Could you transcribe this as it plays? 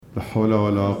لا حول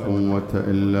ولا قوة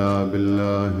إلا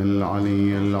بالله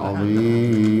العلي العظيم.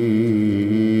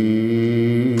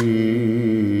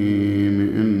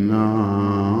 إنا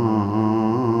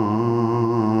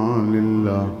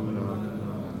لله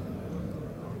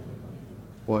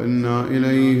وإنا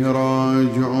إليه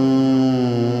راجعون.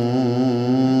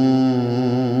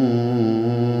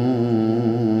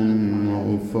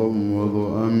 وأفوض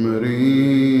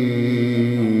أمري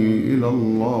إلى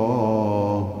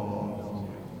الله،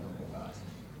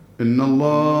 إن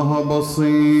الله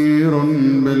بصير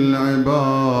بالعباد.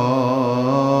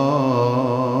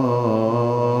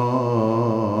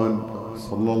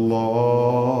 صلى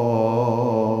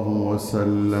الله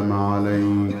وسلم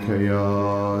عليك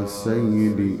يا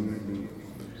سيدي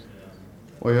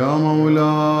ويا مولاي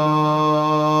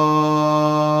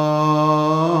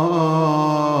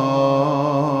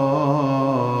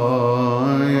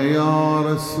يا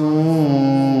رسول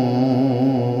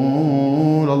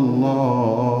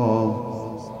الله.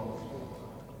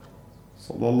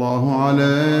 صلى الله عليك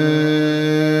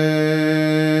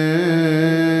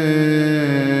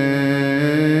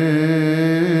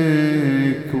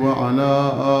وعلى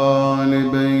آل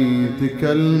بيتك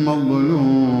المظلومين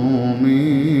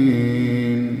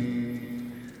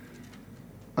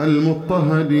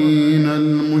المضطهدين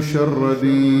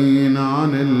المشردين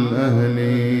عن الأهل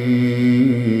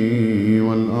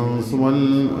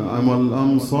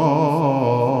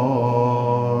والأنصار.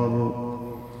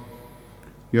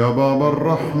 يا باب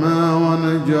الرحمة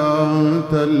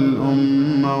ونجاة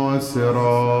الأمة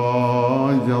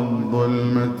وسراج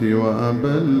الظلمة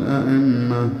وأبا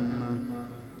الأئمة،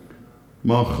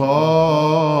 ما خاب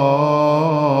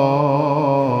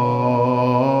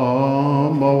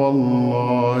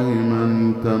والله من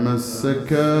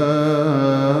تمسك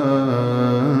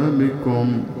بكم،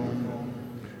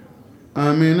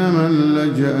 أمن من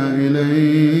لجأ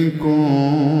إليكم.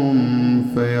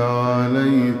 فيا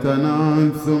ليتنا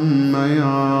ثم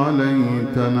يا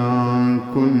ليتنا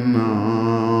كنا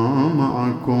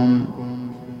معكم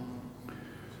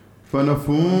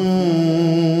فنفوز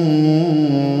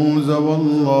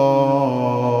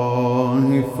والله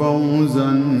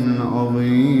فوزا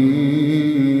عظيما.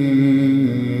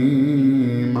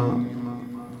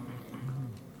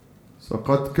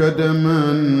 سقتك دما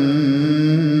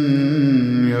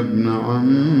يا ابن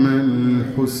عم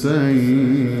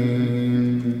الحسين،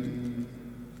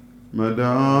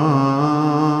 مدامع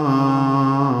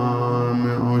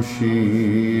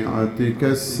شيعتك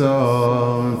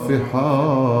السافحة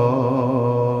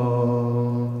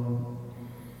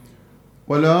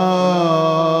ولا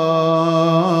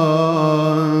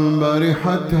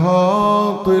برحتها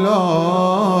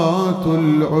طلات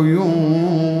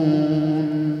العيون،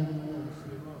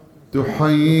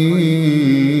 تحييك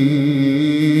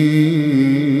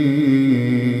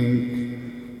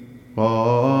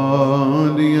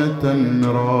قادية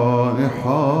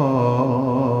رائحة،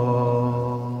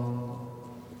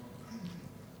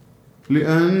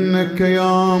 لأنك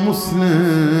يا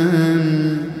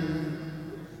مسلم،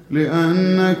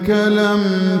 لأنك لم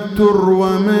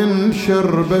تروى من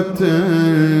شربة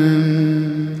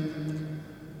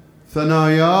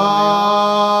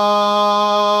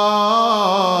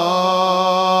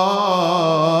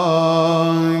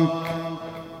ثناياك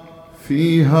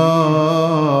فيها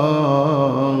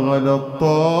غدا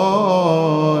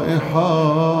الطائحة.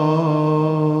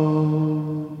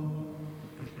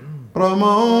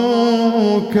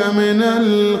 رموك من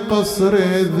القصر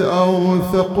إذ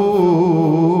أوثقوك،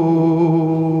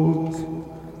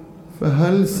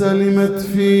 فهل سلمت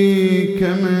فيك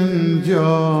من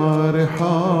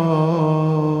جارحة؟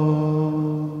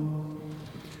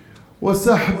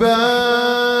 وسحبا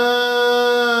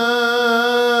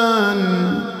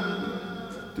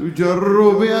تجر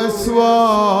بأسواقهم،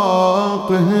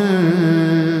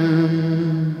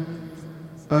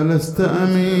 ألست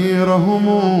أميرهم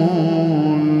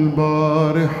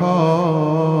البارحة؟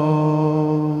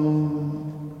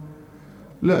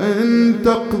 لئن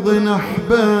تقض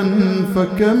نحبا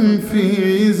فكم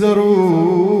في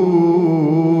زرود،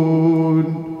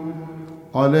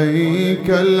 عليك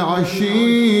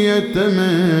العشية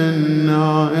من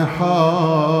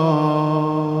نائحة.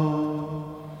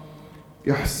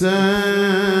 يا حسين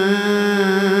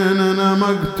أنا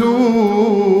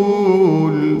مقتول،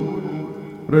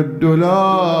 ردوا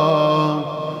لا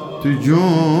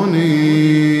تجوني،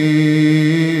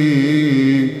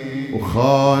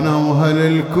 وخانوا أهل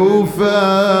الكوفة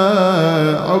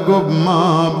عقب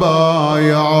ما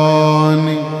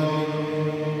بايعوني.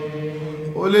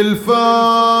 وللفاجر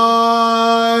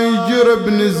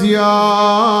ابن زياد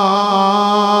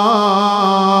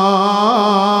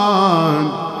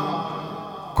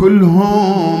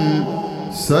كلهم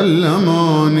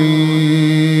سلموني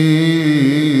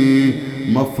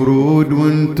مفروض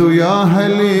وانتو يا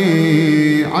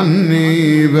هلي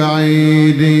عني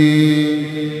بعيدي.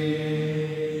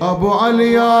 ابو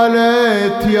علي يا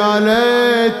ليت يا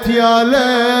ليت يا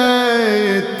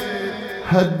ليت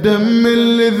هالدم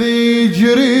الذي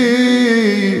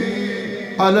يجري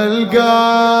على القاع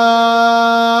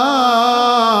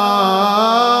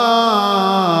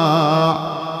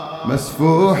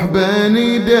مسفوح بين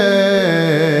يديك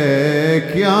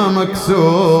يا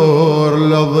مكسور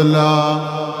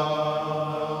الأضلاع.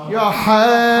 يا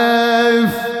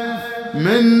حيف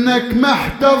منك ما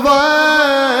احتضيت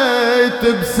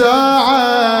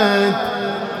بساعة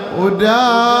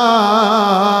وداع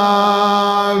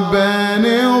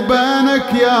بيني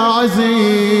وبينك يا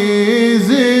عزيزي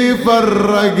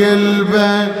فرق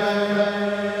البين.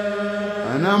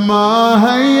 أنا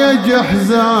ما هيج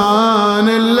حزان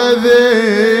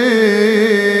الذي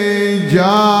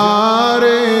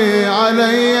جاري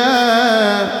علي.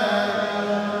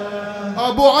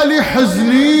 أبو علي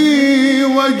حزني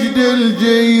وجد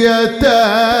الجيتك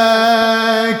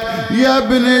يا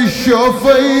ابن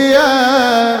الشوفية.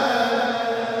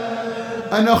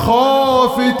 أنا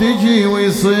خوفي تجي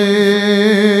ويصير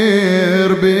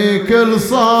بك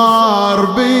الصار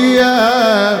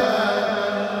بيا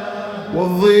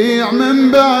وتضيع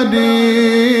من بعدي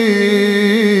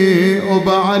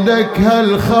وبعدك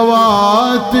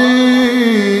هالخواتي.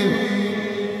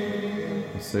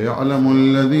 سيعلم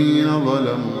الذين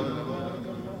ظلموا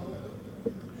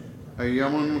أي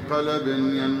منقلب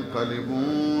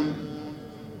ينقلبون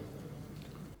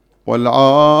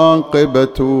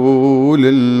والعاقبة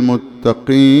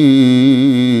للمتقين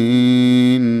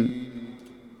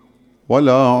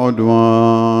ولا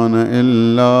عدوان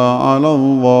إلا على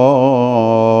الظالمين.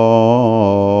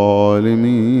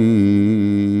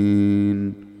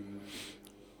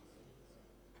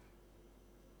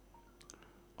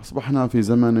 أصبحنا في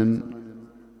زمن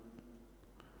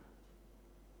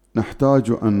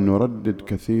نحتاج أن نردد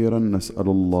كثيرا نسأل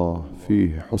الله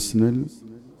فيه حسن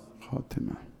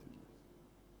الخاتمة،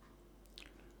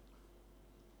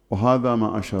 وهذا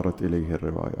ما أشارت إليه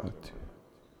الروايات.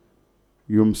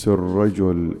 يمسي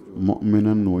الرجل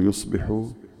مؤمنا ويصبح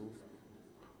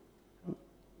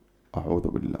أعوذ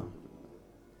بالله.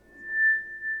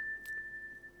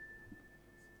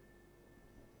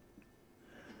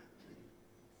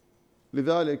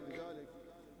 لذلك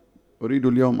أريد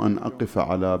اليوم أن أقف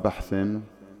على بحث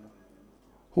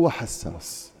هو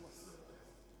حساس،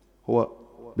 هو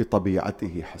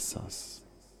بطبيعته حساس،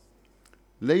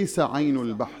 ليس عين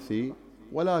البحث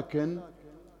ولكن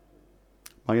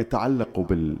ما يتعلق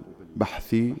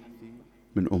بالبحث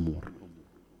من أمور.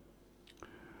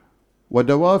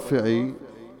 ودوافعي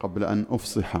قبل أن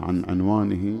أفصح عن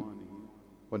عنوانه،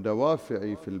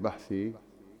 ودوافعي في البحث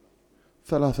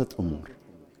 3 أمور.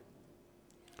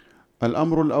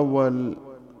 الأمر الأول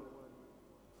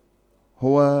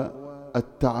هو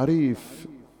التعريف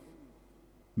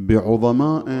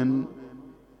بعظماء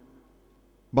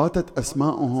باتت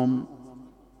أسماؤهم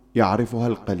يعرفها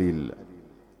القليل،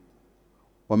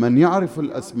 ومن يعرف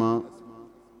الأسماء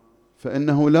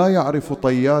فإنه لا يعرف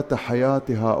طيات حياة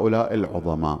هؤلاء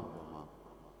العظماء.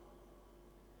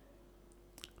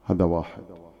 هذا 1.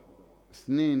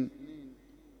 2.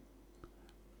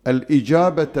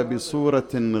 الإجابة بصورة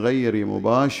غير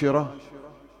مباشرة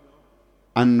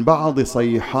عن بعض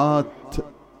صيحات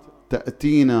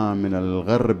تأتينا من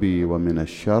الغرب ومن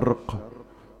الشرق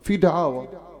في دعاوى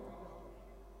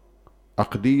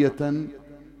عقدية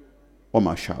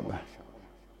وما شابه،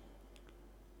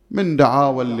 من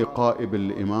دعاوى اللقاء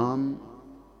بالإمام،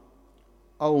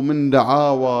 أو من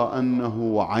دعاوى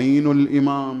أنه عين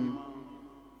الإمام،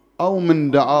 أو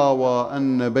من دعاوى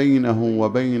أن بينه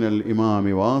وبين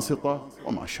الإمام واسطة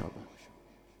وما شابه.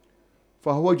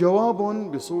 فهو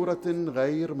جواب بصورة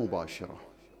غير مباشرة.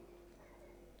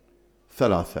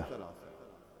 3.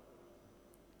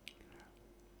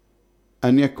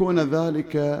 أن يكون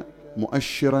ذلك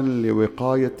مؤشرا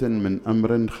لوقاية من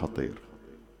أمر خطير.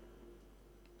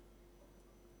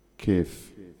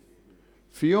 كيف؟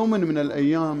 في يوم من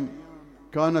الأيام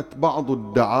كانت بعض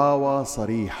الدعاوى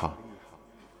صريحة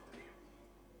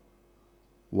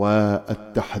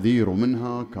والتحذير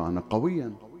منها كان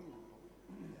قويا،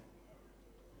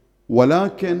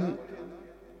 ولكن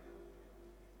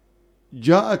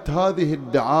جاءت هذه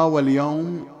الدعاوى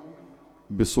اليوم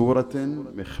بصورة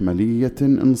مخملية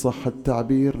إن صح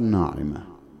التعبير ناعمة،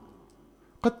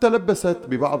 قد تلبست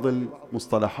ببعض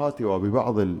المصطلحات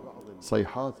وببعض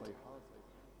الصيحات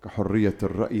كحرية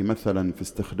الرأي مثلا في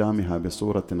استخدامها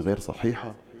بصورة غير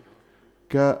صحيحة،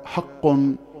 كحق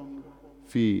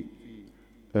في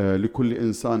لكل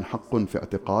إنسان حق في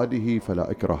اعتقاده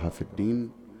فلا إكراه في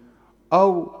الدين،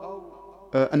 أو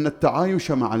أن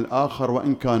التعايش مع الآخر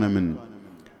وإن كان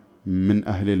من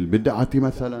أهل البدعة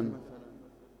مثلا.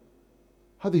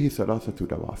 هذه 3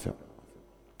 دوافع.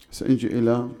 سنجي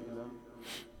إلى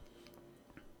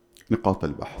نقاط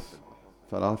البحث،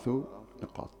 3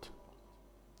 نقاط.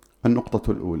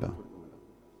 النقطة الأولى: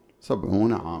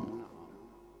 70 عام.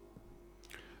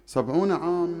 70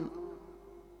 عام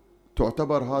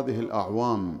تعتبر هذه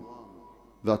الأعوام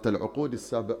ذات العقود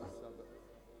السابقة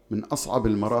من أصعب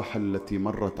المراحل التي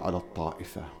مرت على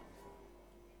الطائفة.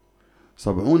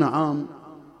 70 عام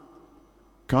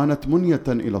كانت منية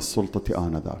إلى السلطة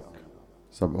آنذاك.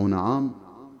 70 عام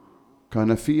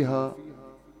كان فيها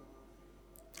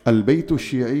البيت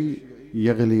الشيعي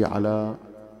يغلي على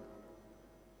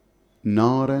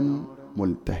نار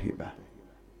ملتهبة،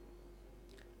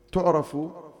 تعرف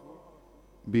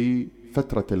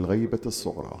بفترة الغيبة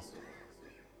الصغرى،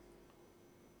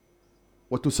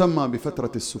 وتسمى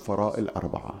بفترة السفراء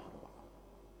ال4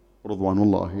 رضوان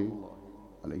الله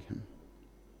عليهم.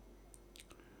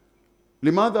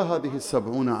 لماذا هذه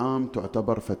 70 عام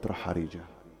تعتبر فترة حرجة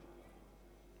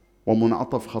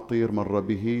ومنعطف خطير مر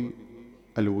به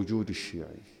الوجود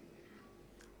الشيعي؟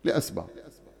 لأسباب.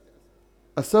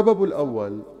 السبب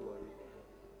الأول: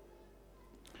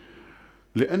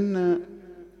 لأن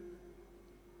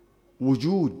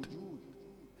وجود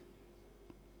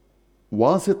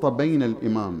واسطة بين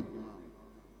الإمام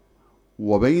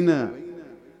وبين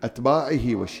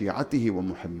أتباعه وشيعته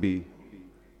ومحبيه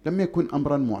لم يكن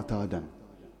أمرا معتادا.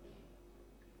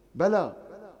 بلى،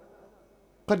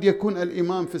 قد يكون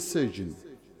الإمام في السجن،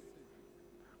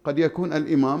 قد يكون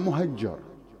الإمام مهجر،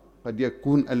 قد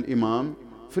يكون الإمام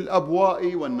في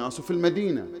الأبواء والناس في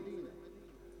المدينة،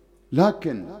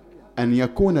 لكن أن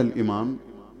يكون الإمام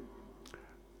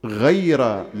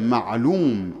غير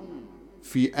معلوم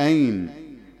في أين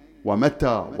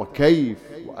ومتى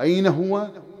وكيف وأين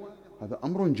هو، هذا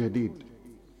أمر جديد،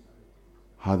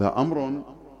 هذا أمر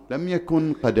لم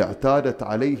يكن قد اعتادت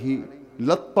عليه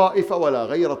لا الطائفة ولا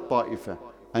غير الطائفة،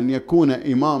 أن يكون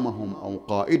إمامهم أو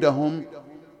قائدهم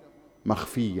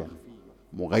مخفيا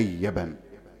مغيبا.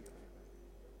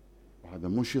 هذا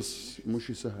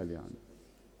مش سهل يعني.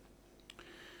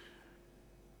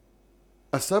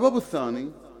 السبب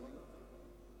الثاني: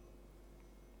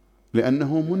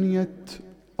 لأنه منية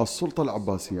السلطة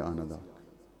العباسية آنذاك،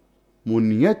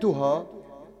 منيتها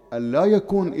أن لا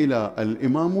يكون إلى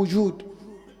الإمام وجود،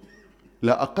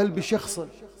 لا أقل بشخصه.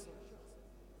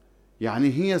 يعني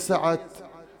هي سعت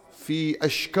في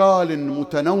أشكال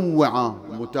متنوعة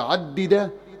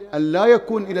متعددة أن لا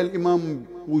يكون إلى الإمام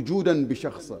وجودا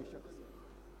بشخصه.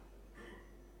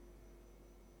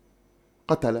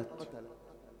 قتلت،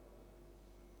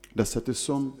 دست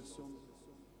السم،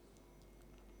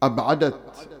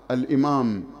 أبعدت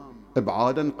الإمام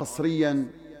إبعادا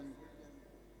قسريا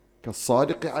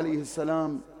كالصادق عليه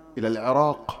السلام إلى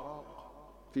العراق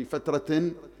في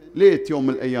فترة، ليت يوم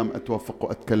من الأيام أتوفق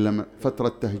وأتكلم،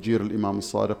 فترة تهجير الإمام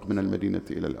الصادق من المدينة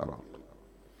إلى العراق.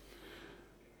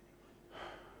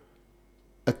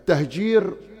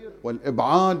 التهجير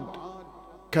والإبعاد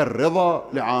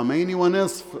كالرضا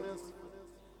ل2.5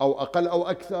 أو أقل أو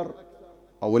أكثر،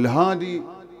 أو الهادي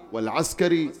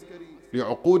والعسكري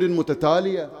لعقود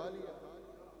متتالية،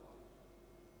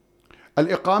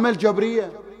 الإقامة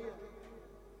الجبرية،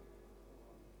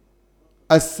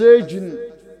 السجن،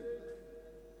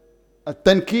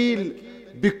 التنكيل،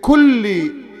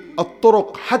 بكل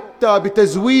الطرق، حتى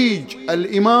بتزويج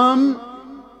الإمام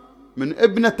من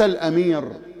ابنة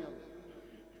الأمير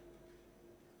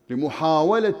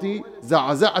لمحاولة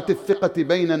زعزعة الثقة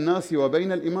بين الناس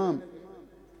وبين الإمام،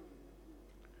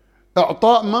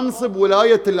 إعطاء منصب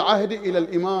ولاية العهد إلى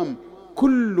الإمام.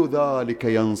 كل ذلك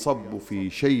ينصب في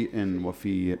شيء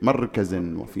وفي مركز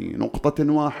وفي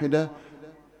نقطة واحدة: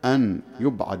 أن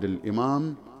يبعد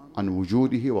الإمام عن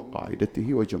وجوده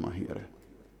وقاعدته وجماهيره.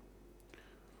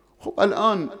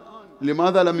 الآن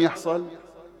لماذا لم يحصل؟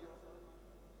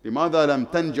 لماذا لم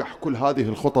تنجح كل هذه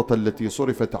الخطط التي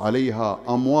صرفت عليها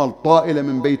أموال طائلة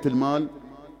من بيت المال؟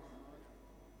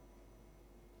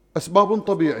 أسباب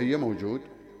طبيعية موجود،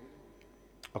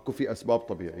 أكو في أسباب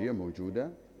طبيعية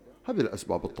موجودة. هذه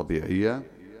الأسباب الطبيعية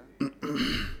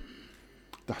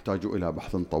تحتاج إلى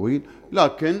بحث طويل،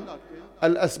 لكن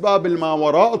الأسباب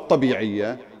الماوراء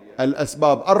الطبيعية،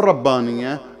 الأسباب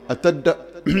الربانية،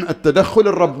 التدخل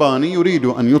الرباني، يريد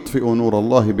أن يطفئوا نور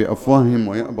الله بأفواههم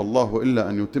ويأبى الله إلا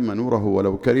أن يتم نوره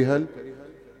ولو كره.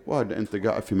 وهذا أنت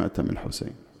قاعد في مأتم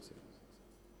الحسين.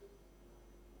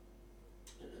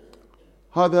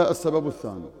 هذا السبب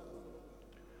الثاني.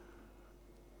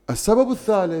 السبب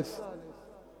الثالث: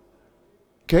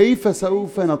 كيف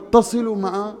سوف نتصل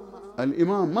مع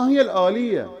الإمام؟ ما هي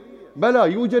الآلية؟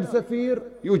 بلى يوجد سفير،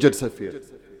 يوجد سفير،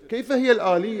 كيف هي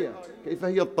الآلية؟ كيف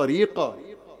هي الطريقة؟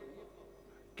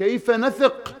 كيف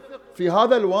نثق في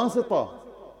هذا الواسطة؟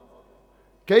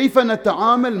 كيف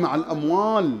نتعامل مع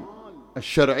الأموال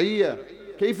الشرعية؟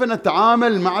 كيف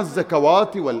نتعامل مع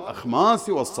الزكوات والأخماس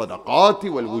والصدقات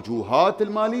والوجوهات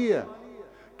المالية؟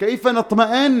 كيف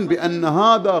نطمئن بأن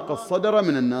هذا قد صدر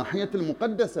من الناحية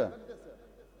المقدسة؟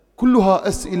 كلها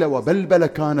أسئلة وبلبلة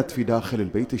كانت في داخل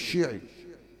البيت الشيعي.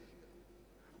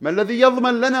 ما الذي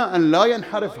يضمن لنا أن لا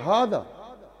ينحرف هذا؟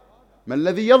 ما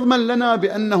الذي يضمن لنا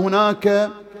بأن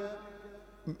هناك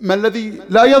ما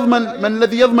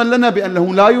الذي يضمن لنا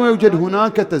بأنه لا يوجد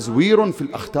هناك تزوير في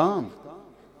الأختام؟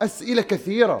 أسئلة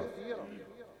كثيرة.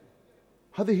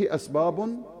 هذه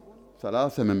أسباب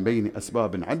ثلاثة من بين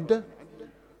أسباب عدة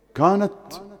كانت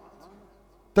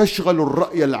تشغل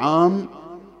الرأي العام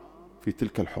في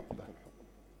تلك الحقبة،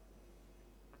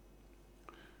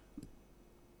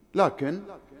 لكن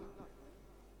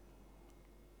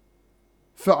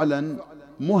فعلا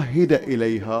مهد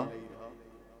إليها،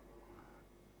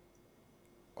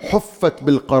 حفت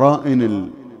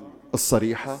بالقرائن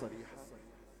الصريحة.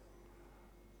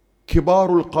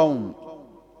 كبار القوم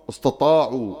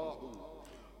استطاعوا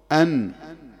أن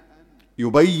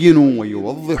يبينوا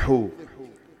ويوضحوا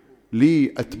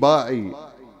لأتباع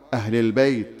أهل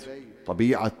البيت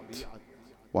طبيعة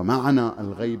ومعنى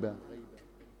الغيبة،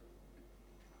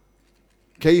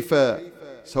 كيف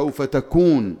سوف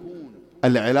تكون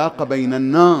العلاقة بين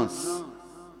الناس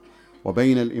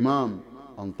وبين الإمام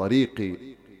عن طريق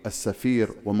السفير،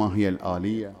 وما هي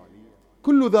الآلية.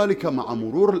 كل ذلك مع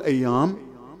مرور الأيام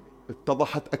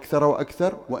اتضحت أكثر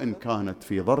وأكثر، وإن كانت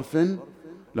في ظرف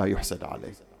لا يحسد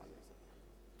عليه.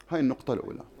 هاي النقطة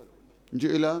الأولى.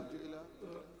 نجي إلى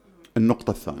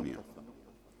النقطة الثانية.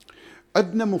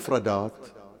 عندنا مفردات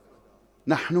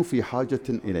نحن في حاجة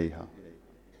إليها،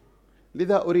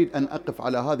 لذا أريد أن أقف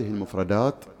على هذه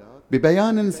المفردات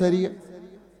ببيان سريع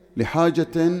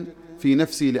لحاجة في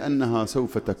نفسي، لأنها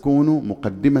سوف تكون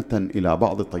مقدمة إلى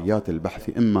بعض طيات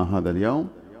البحث إما هذا اليوم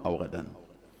أو غدا.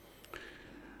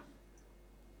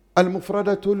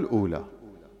 المفردة الأولى: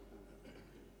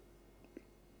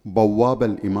 بواب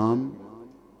الإمام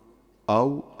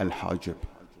أو الحاجب.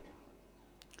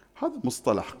 هذا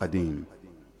مصطلح قديم،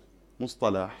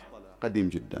 مصطلح قديم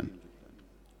جدا.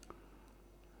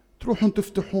 تروحون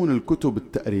تفتحون الكتب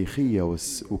التاريخية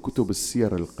وكتب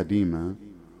السير القديمة،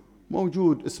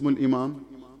 موجود اسم الإمام،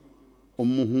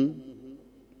 أمه،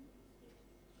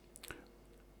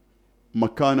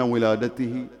 مكان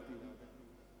ولادته،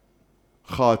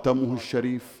 خاتمه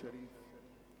الشريف،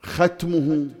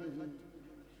 ختمه،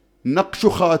 نقش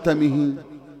خاتمه،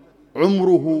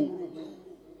 عمره،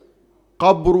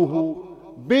 قبره.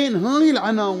 بين هاي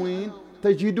العناوين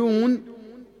تجدون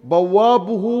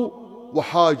بوابه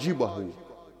وحاجبه.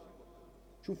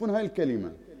 شوفون هاي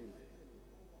الكلمة،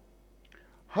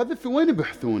 هذا في وين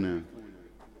يبحثونه؟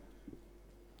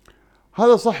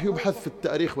 هذا صح يبحث في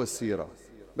التاريخ والسيرة،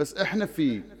 بس احنا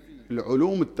في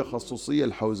العلوم التخصصية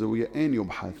الحوزوية أين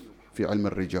يبحث؟ في علم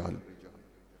الرجال.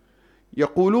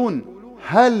 يقولون: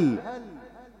 هل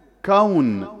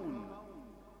كون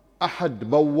أحد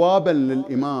بوابا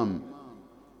للإمام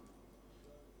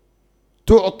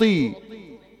تعطي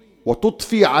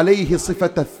وتضفي عليه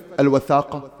صفة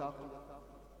الوثاقة؟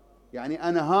 يعني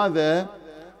أنا هذا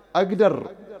أقدر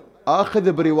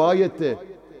آخذ بروايته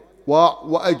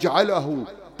وأجعله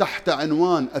تحت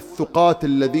عنوان الثقات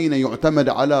الذين يعتمد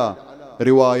على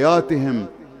رواياتهم،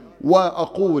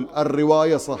 وأقول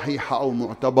الرواية صحيحة أو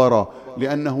معتبرة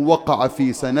لأنه وقع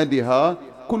في سندها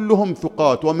كلهم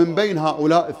ثقات، ومن بين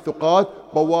هؤلاء الثقات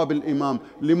بواب الإمام.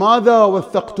 لماذا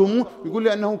وثقتموه؟ يقول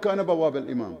لأنه كان بواب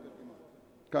الإمام،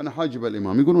 كان حاجب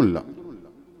الإمام. يقولون لا،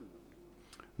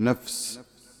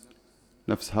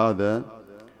 نفس هذا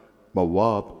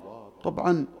بواب.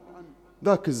 طبعا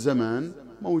ذاك الزمن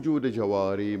موجودة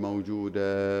جواري،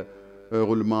 موجودة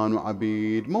غلمان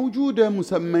وعبيد، موجودة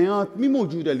مسميات مي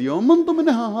موجودة اليوم، من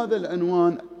ضمنها هذا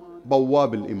العنوان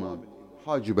بواب الإمام،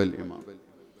 حاجب الإمام.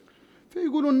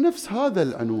 فيقولون نفس هذا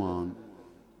العنوان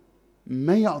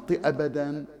ما يعطي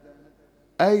أبدا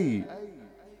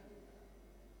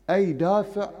أي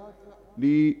دافع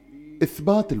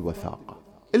لإثبات الوثاقة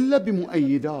إلا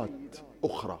بمؤيدات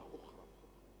أخرى.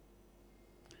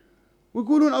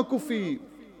 ويقولون أكو في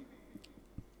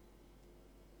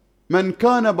من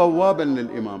كان بوابا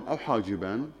للإمام أو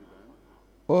حاجبا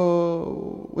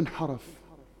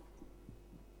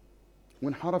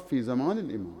وانحرف في زمان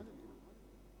الإمام،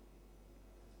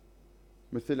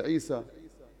 مثل عيسى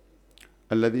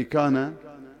الذي كان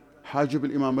حاجب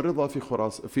الإمام الرضا في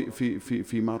خراس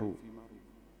في مارو.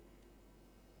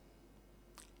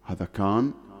 هذا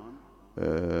كان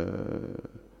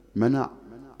منع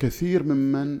كثير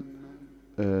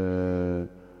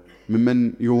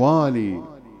ممن يوالي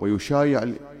ويشايع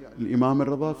الإمام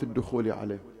الرضا في الدخول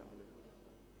عليه،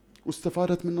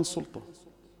 واستفادت منه السلطة.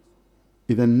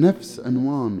 إذا نفس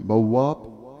عنوان بواب،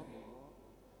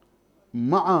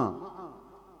 مع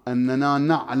أننا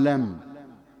نعلم،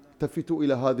 التفتوا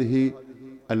إلى هذه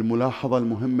الملاحظة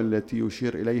المهمة التي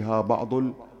يشير إليها بعض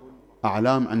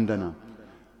الأعلام عندنا،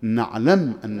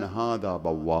 نعلم أن هذا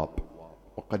بواب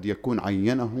وقد يكون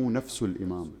عينه نفس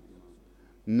الإمام،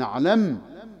 نعلم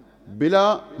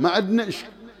بلا ما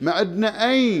عندنا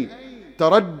أي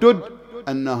تردد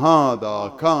أن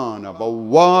هذا كان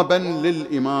بوابا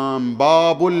للإمام،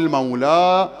 باب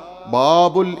المولى،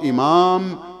 باب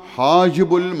الإمام،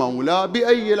 حاجب المولى،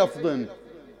 بأي لفظ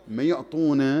ما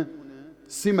يعطونا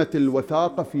سمة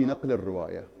الوثاقة في نقل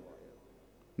الرواية،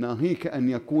 ناهيك أن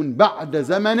يكون بعد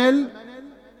زمن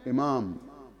الإمام.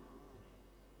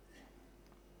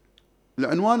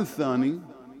 العنوان الثاني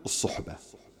الصحبة.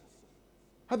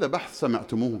 هذا بحث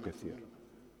سمعتموه كثير.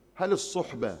 هل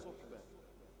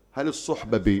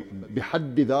الصحبة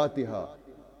بحد ذاتها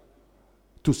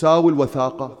تساوي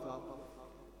الوثاقة؟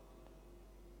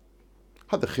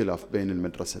 هذا خلاف بين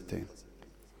المدرستين.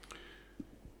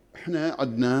 احنا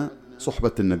عندنا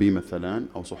صحبة النبي مثلا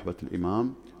أو صحبة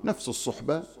الإمام، نفس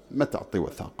الصحبة ما تعطي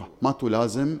وثاقة، ما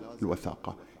تلازم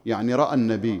الوثاقة. يعني رأى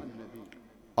النبي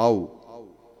أو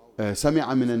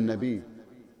سمع من النبي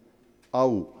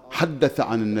أو حدث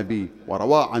عن النبي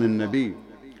وروى عن النبي،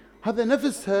 هذا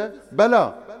نفسها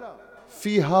بلى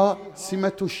فيها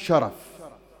سمة الشرف،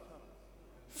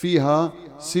 فيها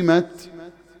سمة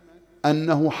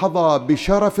أنه حظى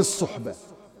بشرف الصحبة.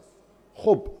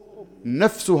 خب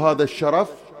نفس هذا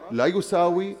الشرف لا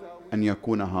يساوي أن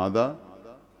يكون هذا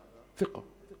ثقة،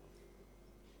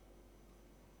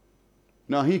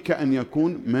 ناهيك أن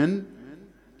يكون من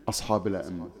أصحاب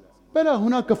الأئمة. بلى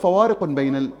هناك فوارق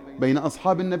بين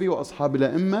أصحاب النبي وأصحاب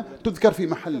الأئمة تذكر في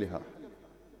محلها،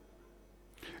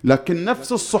 لكن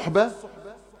نفس الصحبة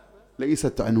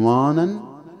ليست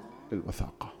عنوانا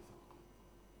للوثاقة،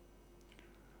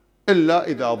 إلا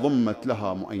إذا ضمت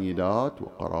لها مؤيدات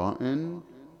وقرائن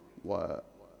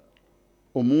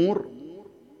وأمور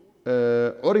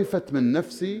عرفت من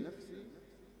نفس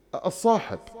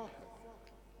الصاحب.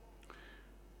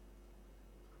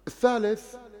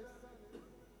 الثالث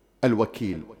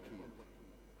الوكيل.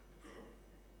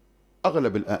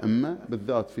 أغلب الأئمة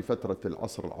بالذات في فترة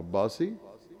العصر العباسي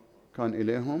كان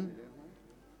إليهم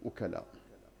وكلاء،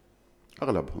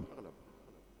 أغلبهم.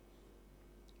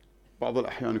 بعض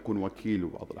الأحيان يكون وكيل،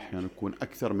 وبعض الأحيان يكون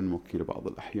أكثر من وكيل، بعض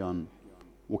الأحيان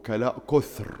وكلاء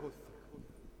كثر.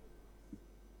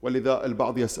 ولذا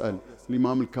البعض يسأل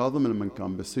الإمام الكاظم لما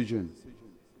كان بالسجن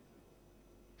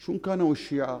شون كانوا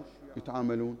الشيعة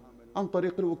يتعاملون؟ عن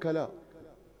طريق الوكلاء،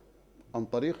 عن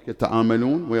طريق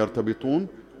يتعاملون ويرتبطون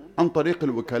عن طريق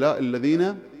الوكلاء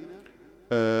الذين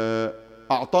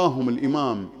أعطاهم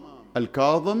الإمام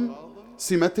الكاظم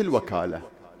سمة الوكالة.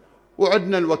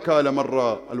 وعدنا الوكالة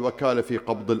مرة الوكالة في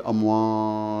قبض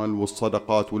الأموال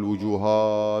والصدقات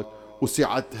والوجوهات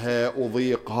وسعتها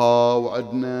وضيقها،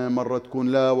 وعدنا مرة تكون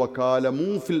لا وكالة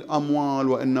مو في الأموال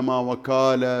وإنما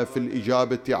وكالة في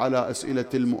الإجابة على أسئلة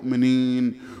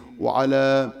المؤمنين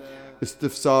وعلى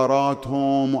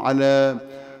استفساراتهم وعلى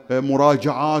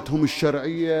مراجعاتهم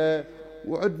الشرعية.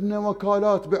 وعدنا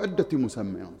وكالات بعدة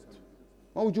مسميات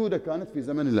موجودة كانت في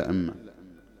زمن الأئمة.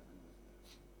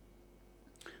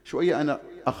 شوية أنا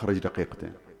أخرج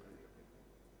دقيقتين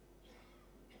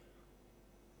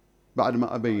بعد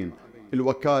ما أبين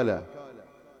الوكالة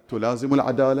تلازم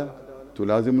العدالة،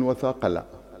 تلازم الوثاقة؟ لا،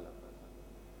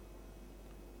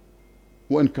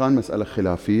 وإن كان مسألة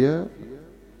خلافية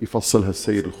يفصلها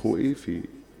السيد الخوئي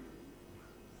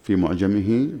في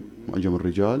معجمه، معجم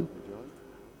الرجال.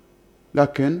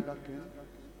 لكن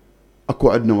أكو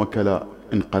عندنا وكلاء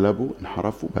انقلبوا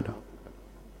انحرفوا. بلا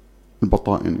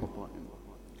البطائني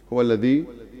هو الذي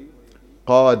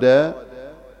قاد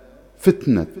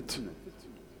فتنة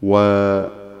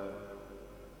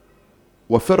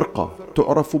وفرقة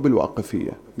تعرف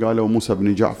بالواقفية. قالوا موسى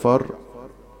بن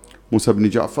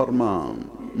جعفر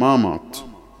ما مات،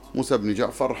 موسى بن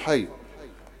جعفر حي،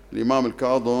 الإمام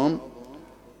الكاظم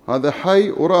هذا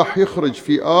حي وراح يخرج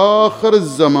في آخر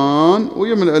الزمان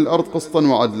ويملأ الأرض قسطا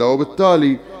وعدلا،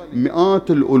 وبالتالي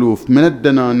مئات الألوف من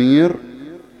الدنانير،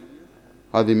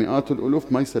 هذه مئات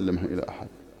الألوف ما يسلمها إلى أحد،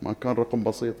 ما كان رقم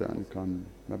بسيط يعني، كان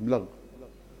مبلغ،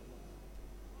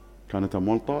 كانت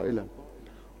أموال طائلة.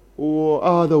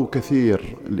 وآذوا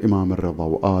كثير الإمام الرضا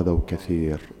وآذوا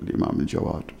كثير الإمام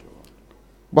الجواد.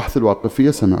 بحث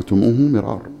الواقفية سمعتموه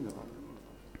مرار.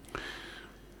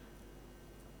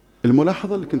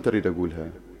 الملاحظة اللي كنت أريد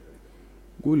أقولها،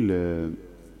 قول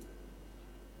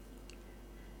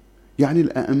يعني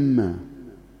الأئمة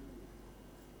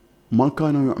ما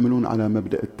كانوا يعملون على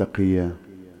مبدأ التقية،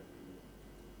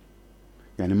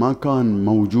 يعني ما كان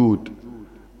موجود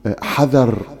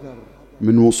حذر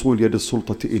من وصول يد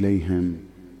السلطة إليهم.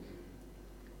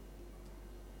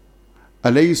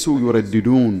 أليسوا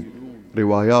يرددون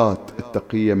روايات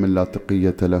التقية من لا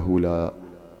تقية له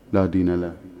لا دين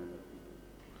له؟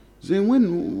 زين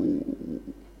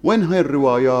وين هاي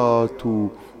الروايات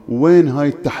وين هاي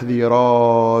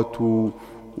التحذيرات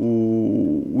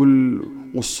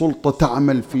والسلطة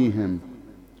تعمل فيهم؟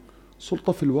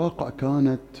 السلطة في الواقع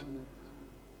كانت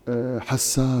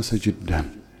حساسة جدا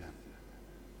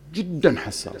جدا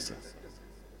حساسة،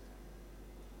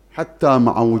 حتى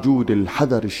مع وجود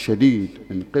الحذر الشديد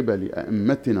من قبل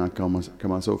أئمتنا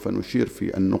كما سوف نشير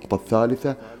في النقطة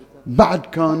الثالثة، بعد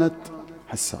كانت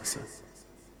حساسة.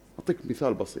 أعطيك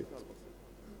مثال بسيط.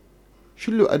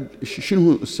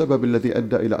 شنو السبب الذي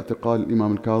أدى إلى اعتقال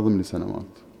الإمام الكاظم لسنوات؟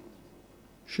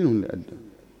 شنو اللي أدى؟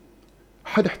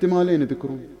 أحد احتمالين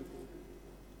يذكرون.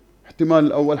 احتمال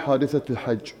الأول حادثة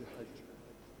الحج.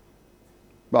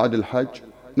 بعد الحج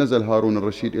نزل هارون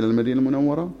الرشيد إلى المدينة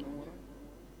المنورة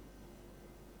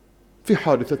في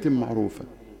حادثة معروفة،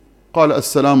 قال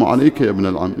السلام عليك يا ابن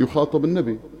العم، يخاطب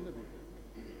النبي،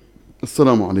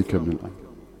 السلام عليك يا ابن العم.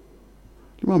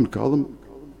 الإمام الكاظم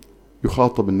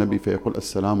يخاطب النبي فيقول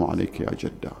السلام عليك يا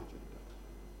جدع.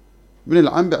 ابن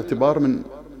العم باعتبار من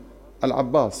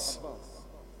العباس،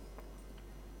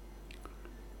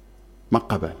 ما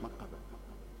قبل،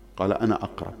 قال أنا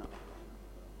أقرب.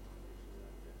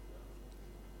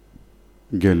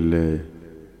 قال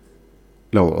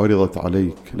لو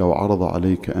عرض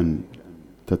عليك أن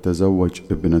تتزوج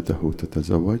ابنته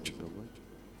تتزوج؟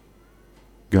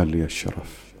 قال لي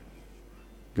الشرف.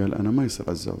 قال أنا ما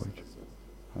يصير أتزوج،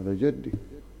 هذا جدي،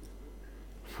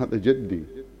 هذا جدي.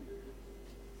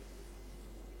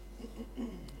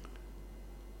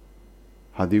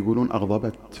 هذه يقولون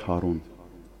أغضبت هارون،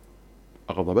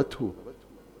 أغضبته،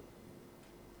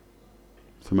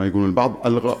 ثم يقولون البعض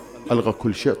ألغى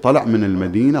كل شيء، طلع من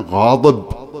المدينة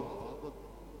غاضب.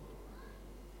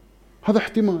 هذا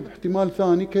احتمال. احتمال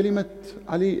ثاني كلمة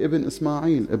علي ابن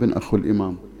إسماعيل ابن أخو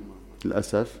الإمام،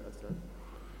 للأسف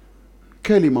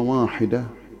كلمة واحدة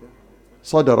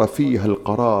صدر فيها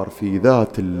القرار في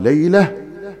ذات الليلة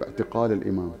باعتقال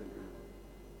الإمام.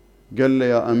 قال له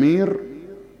يا أمير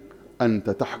أنت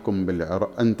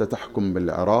تحكم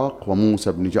بالعراق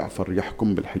وموسى بن جعفر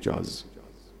يحكم بالحجاز.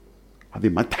 هذه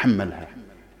ما تحملها،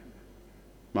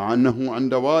 مع أنه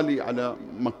عنده والي على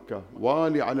مكة،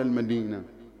 والي على المدينة،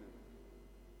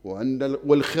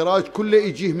 والخراج كله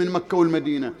يجيه من مكة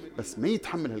والمدينة، بس ما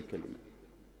يتحمل هالكلمة.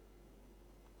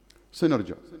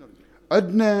 سنرجع.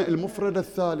 عندنا المفردة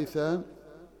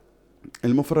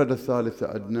الثالثة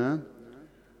عندنا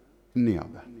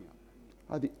النيابة.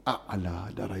 هذه أعلى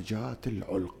درجات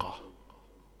العلقة،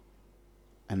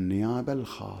 النيابة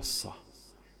الخاصة،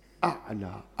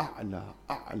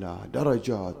 أعلى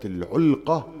درجات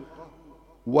العلقة،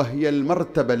 وهي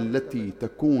المرتبة التي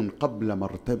تكون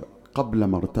قبل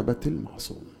مرتبة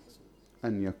المعصوم،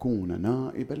 أن يكون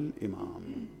نائب الإمام.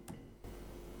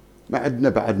 ما عندنا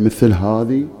بعد مثل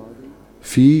هذه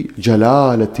في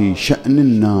جلالة شأن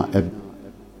النائب،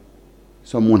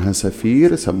 يسمونها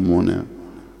سفير، يسمونه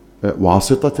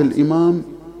واسطة الإمام،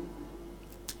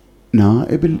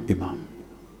 نائب الإمام.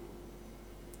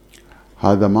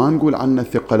 هذا ما نقول عنه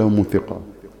ثقة لو مو ثقة،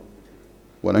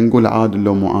 ولا نقول عادل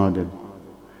لو مو عادل،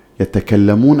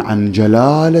 يتكلمون عن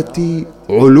جلالة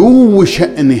علو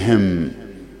شأنهم.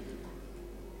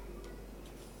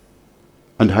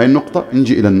 عند هاي النقطة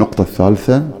نجي إلى النقطة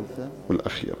الثالثة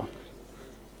والأخيرة،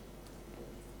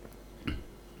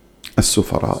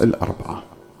 السفراء الأربعة.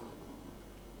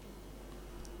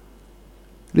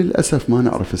 للأسف ما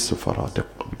نعرف السفراء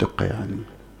بدقة، يعني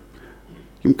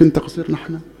يمكن تقصير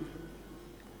نحن.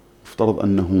 افترض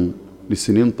أنه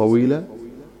لسنين طويلة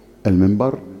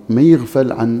المنبر ما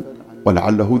يغفل عن،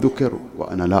 ولعله ذكر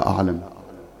وأنا لا أعلم،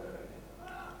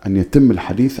 أن يتم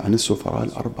الحديث عن السفراء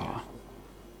الأربعة.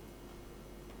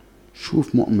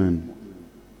 شوف مؤمن،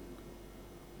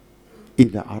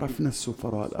 إذا عرفنا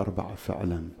السفراء الأربعة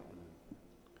فعلا،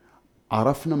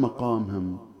 عرفنا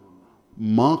مقامهم،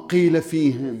 ما قيل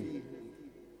فيهم،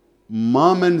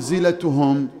 ما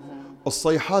منزلتهم،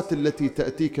 الصيحات التي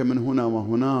تأتيك من هنا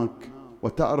وهناك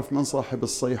وتعرف من صاحب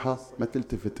الصيحة، ما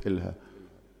تلتفت إلها،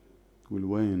 تقول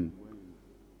وين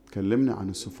كلمنا عن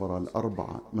السفراء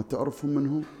الأربعة، ما تعرفون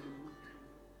منهم؟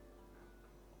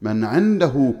 من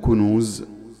عنده كنوز،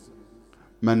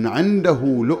 من عنده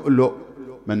لؤلؤ،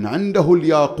 من عنده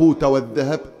الياقوت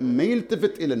والذهب ما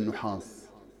يلتفت إلى النحاس.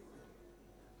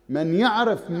 من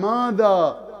يعرف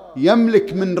ماذا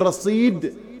يملك من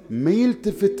رصيد ما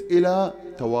يلتفت إلى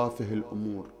توافه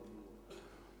الأمور.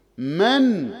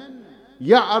 من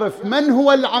يعرف من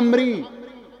هو العمري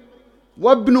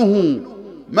وابنه،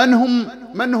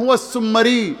 من هو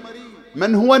السمري،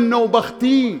 من هو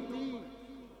النوبختي،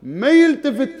 ما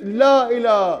يلتفت لا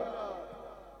إلى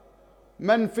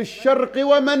من في الشرق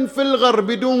ومن في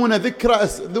الغرب دون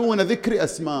ذكر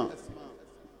أسماء.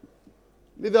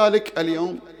 لذلك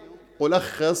اليوم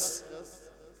ألخص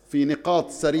في نقاط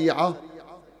سريعة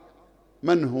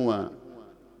من هو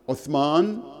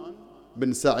عثمان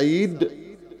بن سعيد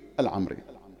العمري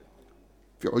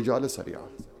في عجالة سريعة.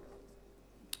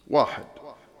 واحد،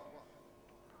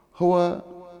 هو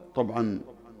طبعا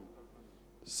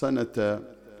سنة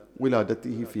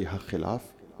ولادته فيها خلاف،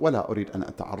 ولا أريد أن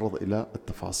أتعرض إلى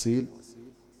التفاصيل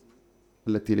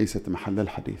التي ليست محل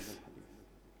الحديث.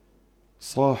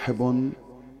 صاحب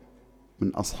من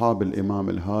أصحاب الإمام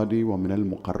الهادي ومن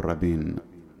المقربين،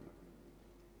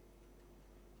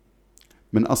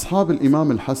 من أصحاب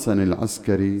الإمام الحسن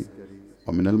العسكري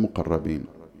ومن المقربين.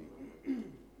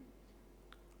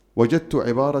 وجدت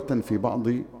عبارة في بعض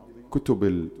كتب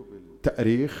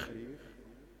التاريخ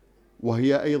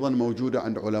وهي أيضا موجودة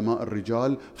عند علماء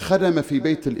الرجال: خدم في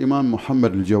بيت الإمام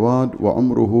محمد الجواد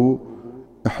وعمره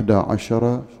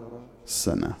 11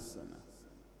 سنة.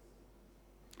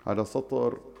 هذا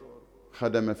سطر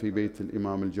خدم في بيت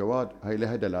الإمام الجواد، هاي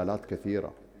لها دلالات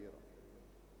كثيرة.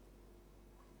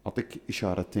 أعطيك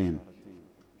إشارتين.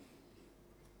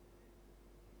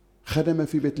 خدم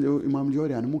في بيت الإمام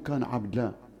الجواد يعني مو كان عبد،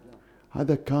 لا،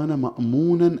 هذا كان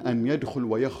مأمونا أن يدخل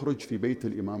ويخرج في بيت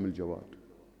الإمام الجواد.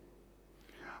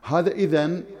 هذا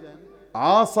إذن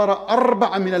عاصر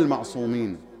 4 من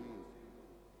المعصومين: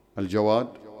 الجواد،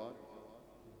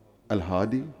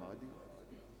 الهادي،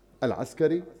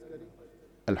 العسكري،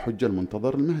 الحجة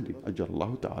المنتظر المهدي أجل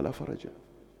الله تعالى فرجه.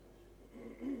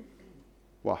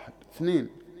 1. 2،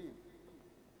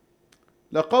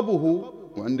 لقبه،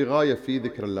 وعندي غاية في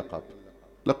ذكر اللقب،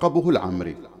 لقبه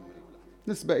العمري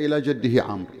نسبة إلى جده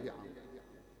عمرو،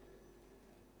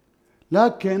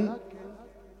 لكن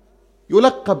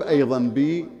يلقب أيضا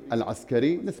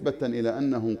بالعسكري نسبة إلى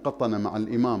أنه قطن مع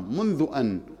الإمام منذ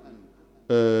أن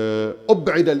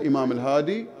أبعد الإمام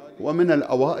الهادي، ومن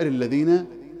الأوائل الذين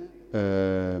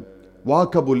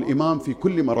واكبوا الإمام في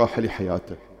كل مراحل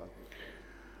حياته.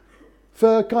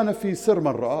 فكان في سر من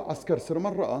رأى، عسكر سر من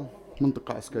رأى،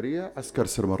 منطقة عسكرية عسكر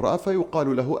سر من رأى،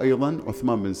 فيقال له أيضا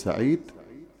عثمان بن سعيد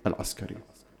العسكري.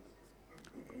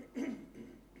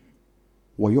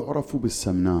 ويعرف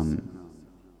بالسمنان،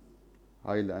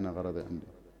 هاي اللي أنا غرضي عندي،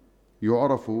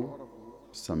 يعرف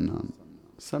بالسمنان.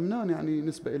 سمنان يعني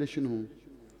نسبة إلى شنو؟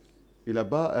 إلى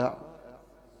بائع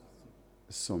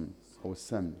السم أو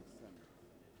السمن.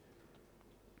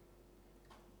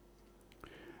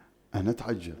 أنا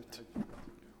تعجبت،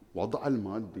 وضع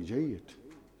المادي جيد،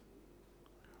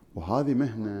 وهذه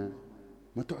مهنة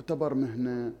ما تعتبر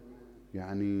مهنة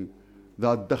يعني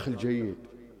ذات دخل جيد.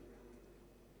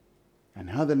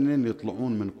 يعني هذا اللي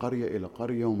يطلعون من قرية إلى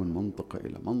قرية ومن منطقة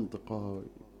إلى منطقة،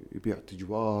 يبيع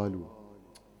تجوال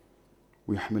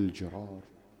ويحمل الجرار.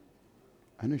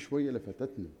 أنا شوية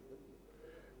لفتتني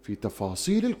في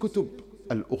تفاصيل الكتب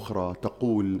الأخرى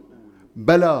تقول: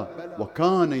 بلى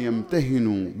وكان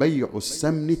يمتهن بيع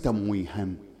السمن تمويها.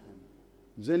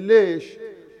 زين ليش؟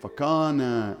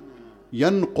 فكان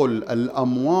ينقل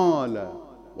الأموال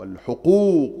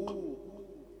والحقوق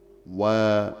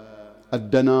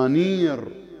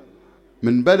والدنانير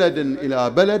من بلد إلى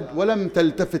بلد، ولم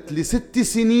تلتفت ل6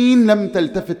 سنين لم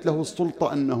تلتفت له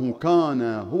السلطة أنه كان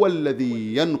هو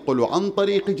الذي ينقل عن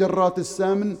طريق جرات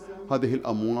السمن هذه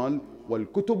الأموال.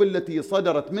 والكتب التي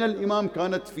صدرت من الإمام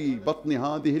كانت في بطن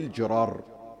هذه الجرار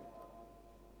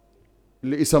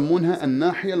اللي يسمونها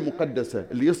الناحية المقدسة،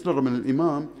 اللي يصدر من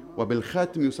الإمام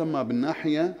وبالختم يسمى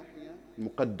بالناحية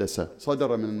المقدسة،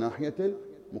 صدر من الناحية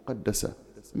المقدسة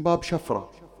من باب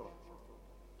شفرة.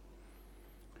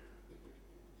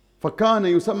 فكان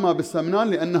يسمى بالسمنان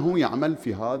لأنه يعمل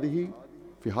في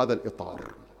هذا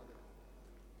الإطار.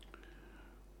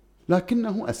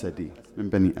 لكنه أسدي من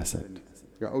بني أسد،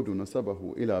 يعود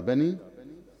نسبه إلى بني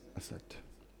أسد.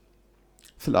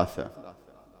 3،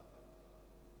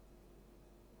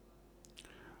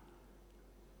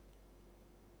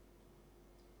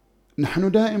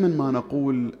 نحن دائما ما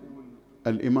نقول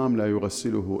الإمام لا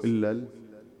يغسله إلا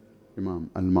الإمام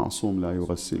المعصوم لا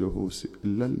يغسله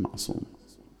إلا المعصوم.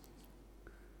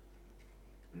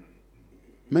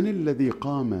 من الذي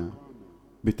قام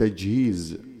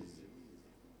بتجهيز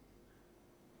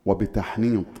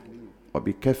وبتحنيط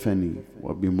وبكفن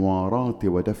وبمواراة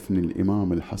ودفن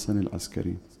الإمام الحسن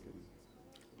العسكري؟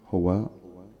 هو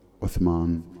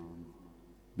عثمان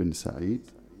بن سعيد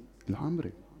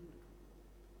العمري.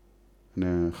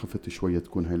 أنا خفت شوية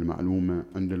تكون هاي المعلومة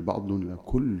عند البعض، لا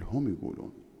كلهم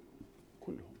يقولون،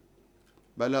 كلهم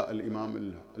بلى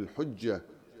الإمام الحجة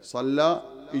صلى،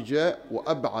 إجا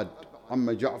وأبعد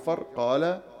عم جعفر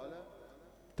قال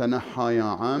تنحى يا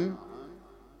عم،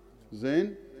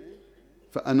 زين،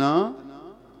 فأنا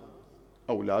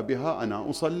أولى بها، أنا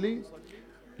أصلي.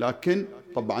 لكن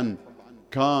طبعا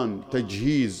كان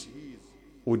تجهيز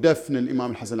ودفن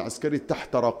الإمام الحسن العسكري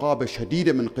تحت رقابة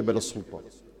شديدة من قبل السلطة.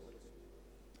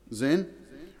 زين،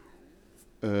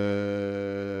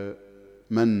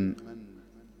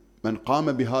 من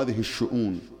قام بهذه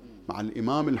الشؤون مع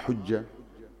الإمام الحجة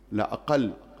لا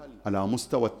أقل على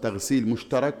مستوى التغسيل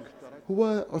مشترك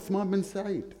هو عثمان بن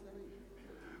سعيد.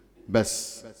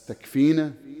 بس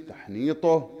تكفينه،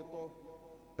 تحنيطه،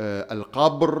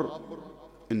 القبر،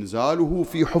 إنزاله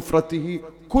في حفرته،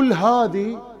 كل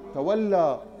هذه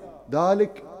تولى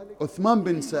ذلك عثمان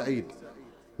بن سعيد.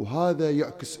 وهذا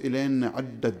يعكس إلينا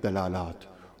عدة دلالات: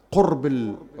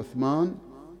 قرب عثمان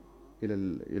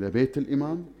إلى بيت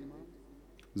الإمام.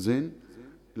 زين،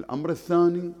 الأمر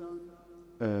الثاني،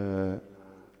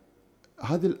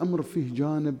 هذا الأمر فيه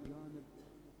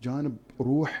جانب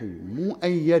روحي، مو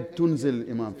أيد تنزل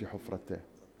الإمام في حفرته،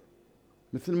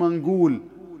 مثل ما نقول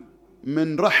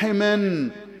من رحم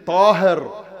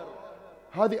طاهر،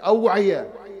 هذه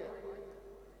أوعية،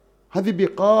 هذه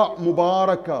بقاع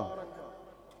مباركة،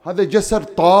 هذا جسد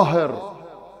طاهر.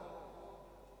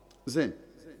 زين،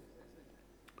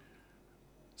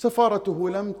 سفارته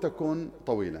لم تكن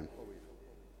طويلا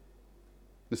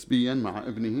نسبيا مع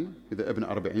ابنه، إذا ابن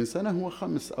 40 سنة هو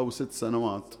 5 أو 6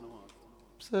 سنوات،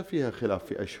 بس فيها خلاف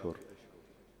في أشهر.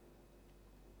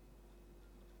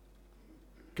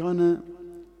 كان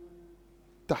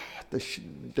تحت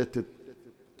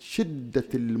شدة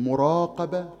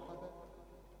المراقبة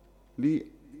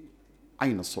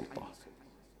لعين السلطة.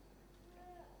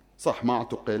 صح، ما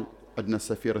اعتقل، عندنا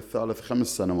السفير الثالث 5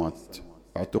 سنوات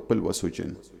اعتقل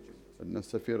وسجن، عندنا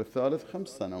السفير الثالث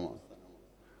 5 سنوات،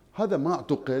 هذا ما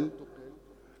اعتقل،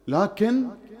 لكن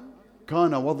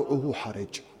كان وضعه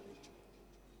حرج.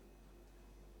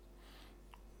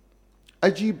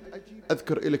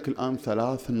 أذكر لك الآن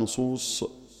 3 نصوص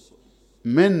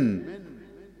من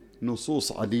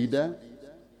نصوص عديدة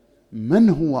من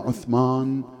هو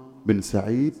عثمان بن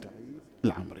سعيد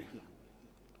العمري.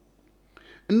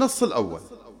 النص الأول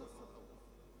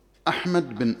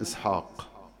أحمد بن إسحاق،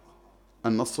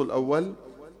 النص الأول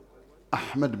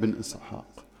أحمد بن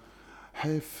إسحاق.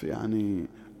 حيف يعني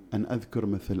أن أذكر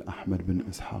مثل أحمد بن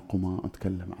إسحاق وما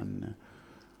أتكلم عنه.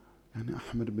 يعني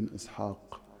أحمد بن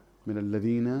إسحاق من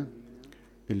الذين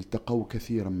التقوا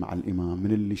كثيرا مع الإمام،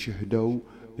 من اللي شهدوا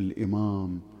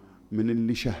الإمام، من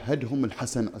اللي شهدهم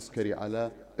الحسن العسكري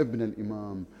على ابن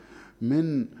الإمام،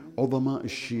 من عظماء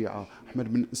الشيعة.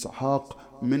 أحمد بن إسحاق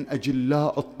من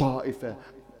أجلاء الطائفة.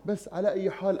 بس على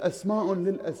أي حال أسماء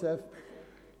للأسف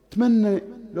أتمنى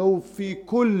لو في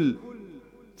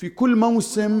كل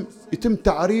موسم يتم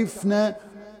تعريفنا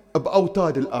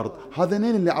بأوتاد الأرض. هذين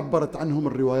اللي عبرت عنهم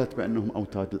الروايات بأنهم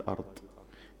أوتاد الأرض.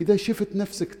 إذا شفت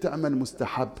نفسك تعمل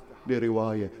مستحب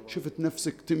لرواية، شفت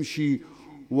نفسك تمشي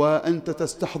وأنت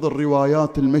تستحضر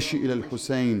روايات المشي إلى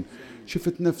الحسين،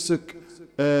 شفت نفسك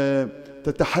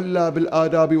تتحلى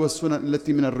بالآداب والسنن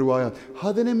التي من الروايات،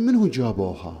 هذين منه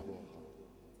جابوها؟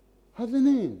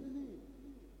 هذين،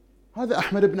 هذا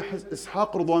أحمد بن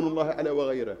إسحاق رضوان الله عليه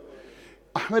وغيره.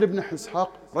 أحمد بن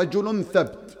إسحاق رجل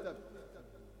ثبت،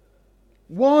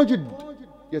 واجد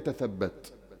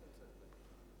يتثبت،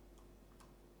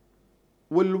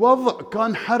 والوضع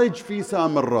كان حرج في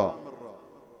سامراء،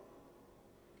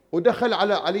 ودخل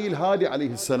على علي الهادي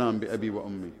عليه السلام بأبي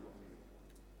وأمي،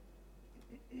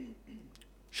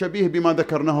 شبيه بما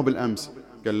ذكرناه بالأمس.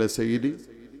 قال له سيدي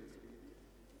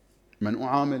من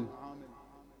أعامل؟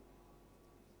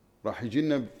 راح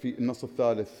يجينا في النص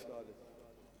الثالث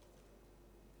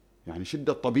يعني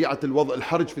شدة طبيعة الوضع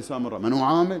الحرج في سامراء، من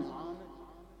أعامل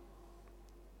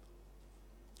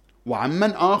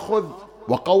وعمن آخذ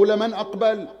وقول من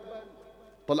أقبل.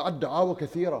 طلعت دعاوى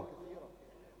كثيرة.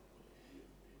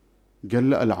 قال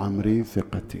له العمري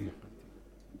ثقتي،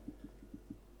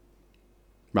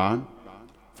 بعد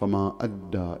فما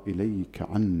أدى إليك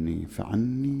عني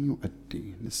فعني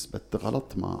يؤدي. نسبة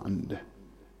غلط ما عنده.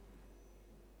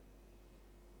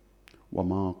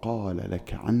 وما قال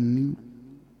لك عني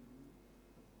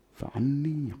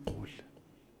فعني يقول.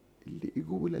 اللي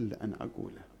يقول اللي أنا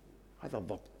أقوله، هذا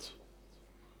الضبط.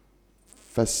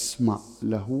 فاسمع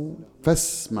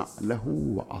له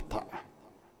وأطع،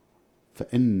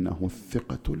 فإنه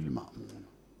الثقة المأمون.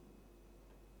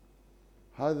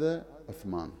 هذا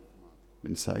عثمان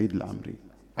بن سعيد العمري.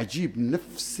 عجيب،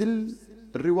 نفس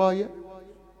الرواية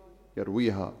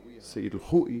يرويها السيد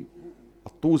الخوئي،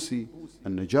 الطوسي،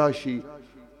 النجاشي،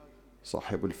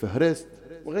 صاحب الفهرست،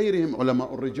 وغيرهم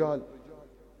علماء الرجال.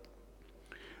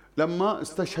 لما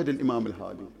استشهد الإمام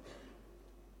الهادي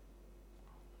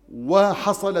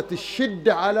وحصلت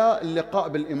الشدة على اللقاء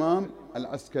بالإمام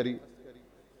العسكري،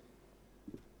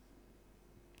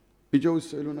 يجوا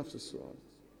يسألوا نفس السؤال.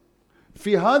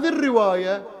 في هذه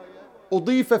الرواية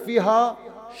أضيف فيها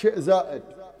شيء زائد.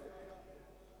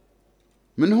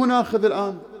 من هنا ناخذ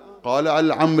الآن. قال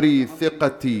العمري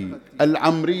ثقتي،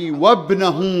 العمري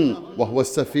وابنه وهو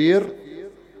السفير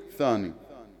الثاني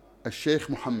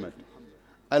الشيخ محمد،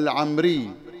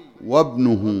 العمري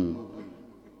وابنه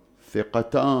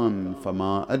ثقتان،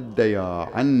 فما أديا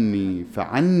عني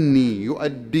فعني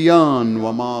يؤديان،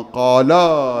 وما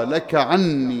قالا لك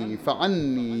عني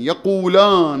فعني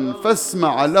يقولان،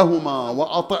 فاسمع لهما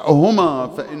وأطعهما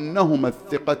فإنهما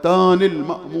الثقتان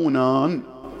المأمونان.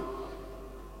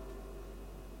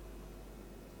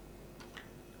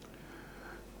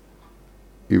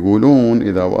 يقولون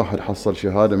إذا واحد حصل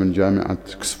شهادة من جامعة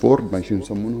أكسفورد، ما شنو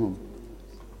يسمونهم،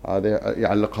 هذا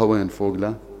يعلقها وين فوق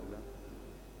له،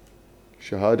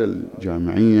 شهادة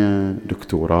الجامعية،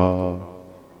 دكتوراه،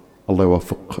 الله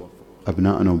يوفق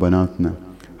أبنائنا وبناتنا،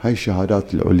 هاي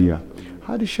الشهادات العليا.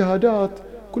 هذه الشهادات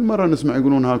كل مرة نسمع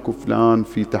يقولون هاكو فلان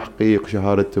في تحقيق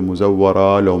شهادة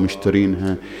مزورة لو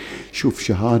مشترينها. شوف،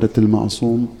 شهادة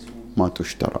المعصوم ما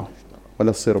تشترى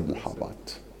ولا تصير بمحاباة.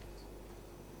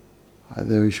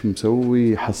 هذا ايش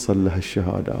مسوي حصل له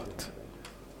الشهادات؟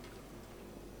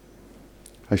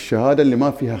 الشهادة اللي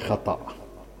ما فيها خطأ،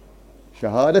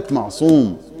 شهادة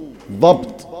معصوم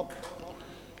ضبط،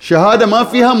 شهادة ما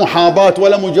فيها محاباة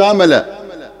ولا مجاملة.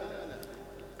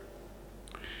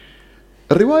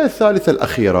 الرواية الثالثة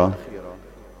الأخيرة،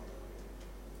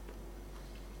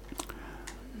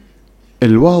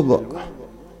 الواضح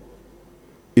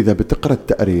إذا بتقرأ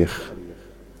التاريخ،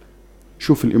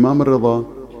 شوف الإمام الرضا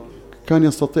كان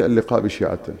يستطيع اللقاء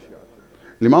بشيعته.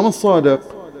 الإمام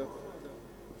الصادق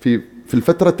في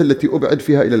الفترة التي أبعد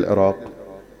فيها إلى العراق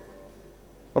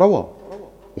روى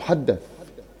وحدث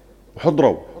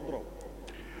وحضروا.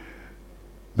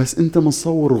 بس أنت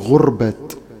متصور غربة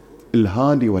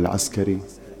الهادي والعسكري،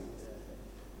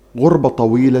 غربة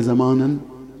طويلة زمانا،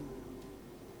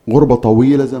 غربة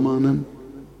طويلة زمانا.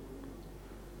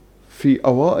 في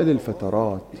أوائل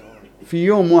الفترات في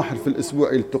يوم واحد في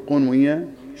الأسبوع يلتقون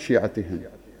ويا شيعتهم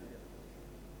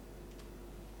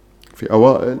في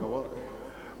أوائل.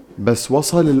 بس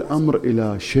وصل الأمر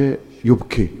إلى شيء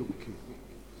يبكي،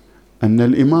 أن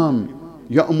الإمام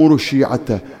يأمر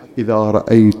شيعته: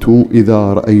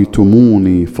 إذا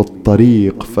رأيتموني في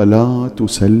الطريق فلا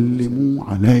تسلموا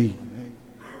علي.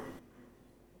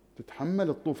 تتحمل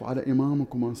الطوف على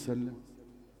إمامك وما تسلم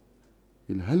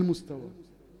إلى هالمستوى؟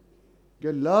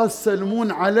 قال لا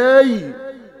تسلمون علي.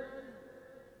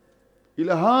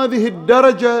 إلى هذه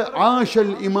الدرجة عاش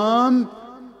الإمام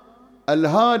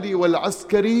الهادي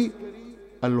والعسكري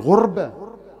الغربة،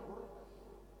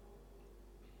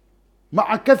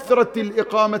 مع كثرة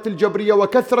الإقامة الجبرية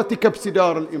وكثرة كبس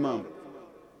دار الإمام.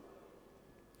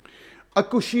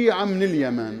 أكو شيعة من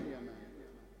اليمن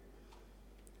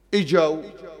إجوا،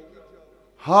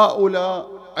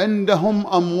 هؤلاء عندهم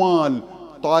أموال،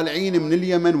 طالعين من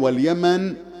اليمن،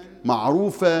 واليمن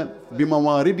معروفة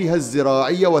بمواردها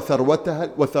الزراعية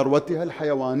وثروتها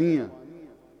الحيوانية،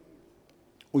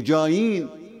 وجايين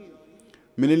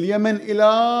من اليمن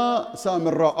إلى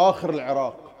سامراء آخر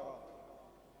العراق.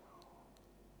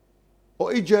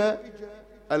 وإجا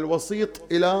الوسيط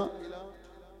إلى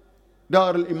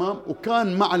دار الإمام،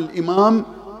 وكان مع الإمام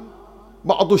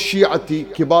بعض الشيعة،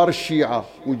 كبار الشيعة،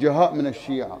 وجهاء من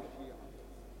الشيعة.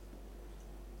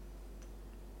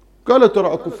 قالوا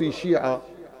ترى أكو في شيعة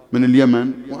من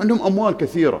اليمن وعندهم أموال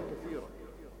كثيرة.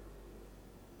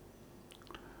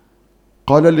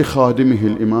 قال لخادمه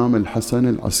الإمام الحسن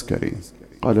العسكري،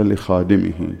 قال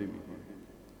لخادمه: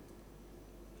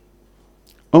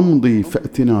 امضي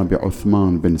فأتنا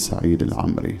بعثمان بن سعيد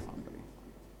العمري.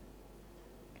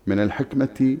 من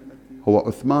الحكمة، هو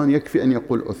عثمان يكفي أن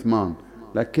يقول عثمان،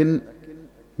 لكن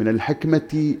من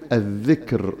الحكمة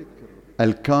الذكر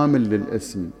الكامل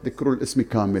للاسم، ذكر الاسم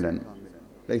كاملا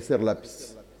لا يصير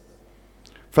لبس.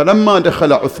 فلما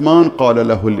دخل عثمان قال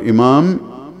له الإمام: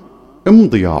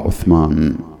 امض يا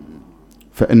عثمان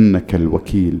فإنك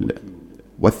الوكيل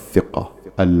والثقة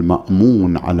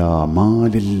المأمون على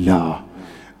مال الله.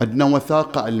 عندنا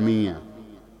وثاقة علمية،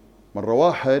 مرة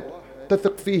واحد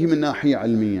تثق فيه من ناحية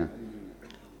علمية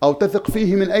أو تثق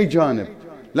فيه من أي جانب،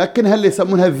 لكن هل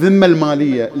يسمونها الذمة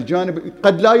المالية، الجانب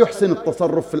قد لا يحسن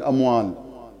التصرف في الأموال.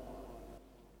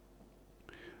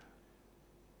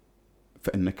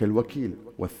 فإنك الوكيل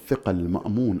والثقة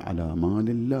المأمون على مال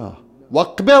الله،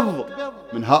 واقبض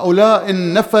من هؤلاء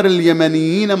النفر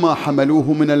اليمنيين ما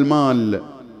حملوه من المال.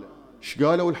 ايش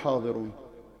قالوا الحاضرون؟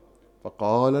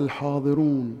 فقال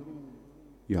الحاضرون: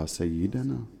 يا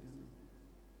سيدنا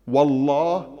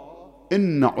والله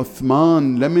إن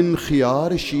عثمان لمن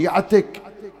خيار شيعتك،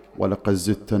 ولقد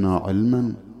زدتنا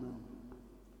علما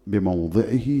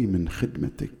بموضعه من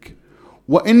خدمتك،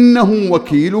 وإنه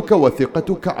وكيلك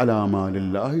وثقتك على مال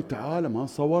الله تعالى. ما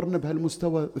صورنا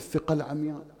بهالمستوى الثقة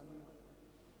العمياء.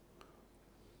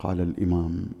 قال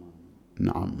الإمام: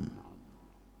 نعم،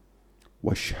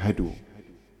 واشهدوا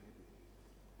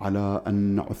على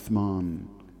أن عثمان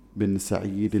بن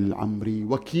سعيد العمري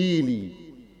وكيلي،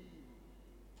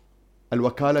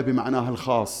 الوكالة بمعناها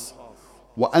الخاص،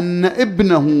 وأن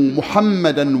ابنه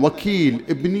محمدا وكيل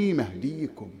ابني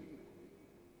مهديكم.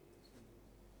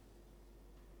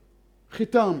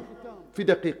 ختام في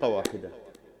دقيقة واحدة.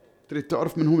 تريد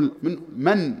تعرف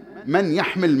من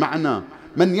يحمل معنى،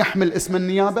 من يحمل اسم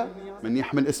النيابة، من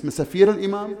يحمل اسم سفير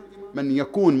الإمام، من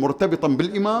يكون مرتبطا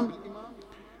بالإمام.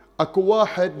 أكو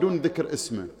واحد دون ذكر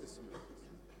اسمه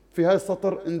في هذا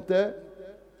السطر: أنت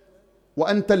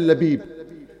وأنت اللبيب.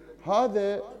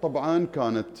 هذا طبعا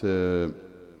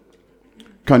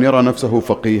كان يرى نفسه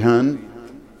فقيها،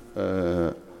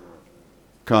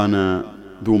 كان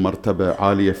ذو مرتبة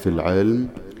عالية في العلم،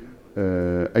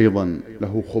 أيضا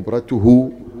له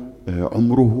خبرته،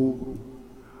 عمره.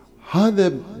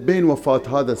 هذا بين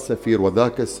وفاة هذا السفير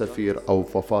وذاك السفير، أو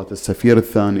وفاة السفير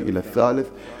الثاني إلى الثالث،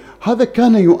 هذا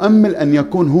كان يؤمل أن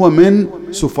يكون هو من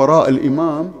سفراء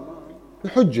الإمام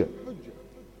بحجة،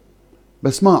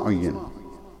 بس ما عين.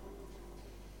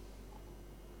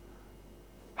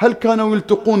 هل كانوا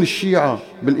يلتقون الشيعة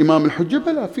بالإمام الحجة؟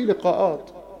 بلى، في لقاءات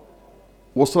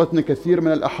وصلتنا كثير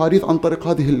من الأحاديث عن طريق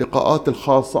هذه اللقاءات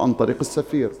الخاصة عن طريق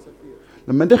السفير.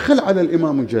 لما دخل على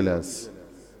الإمام وجلس،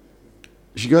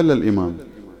 إيش قال للإمام؟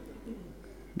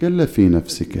 قال له: في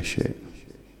نفسك شيء،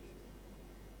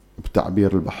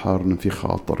 بتعبير البحار في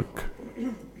خاطرك.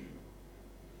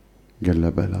 قال له: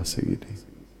 بلى سيدي،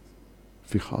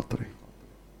 في خاطري.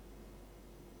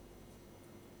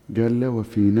 قال له: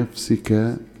 وفي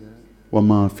نفسك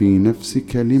وما في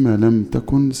نفسك لما لم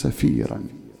تكن سفيرا.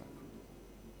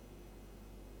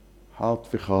 حاط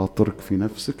في خاطرك في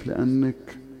نفسك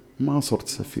لأنك ما صرت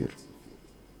سفير.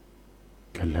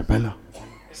 قال له: بلى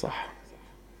صح،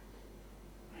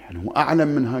 يعني هو أعلم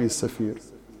من هاي السفير،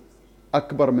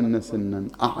 أكبر منا سنا،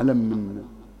 أعلم منا،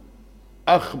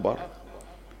 أخبر.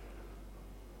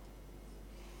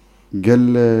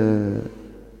 قال له: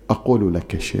 أقول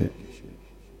لك شيء،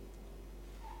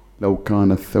 لو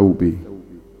كان الثوب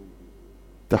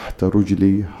تحت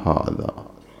رجلي هذا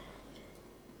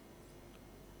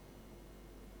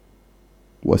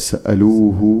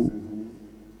وسألوه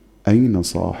أين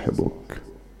صاحبك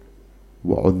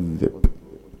وعذب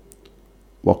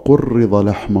وقرض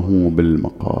لحمه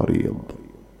بالمقاريض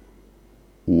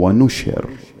ونشر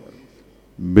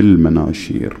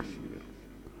بالمناشير.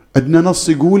 عندنا نص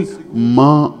يقول: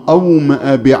 ما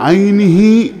أومأ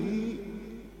بعينه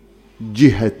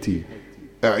جهتي،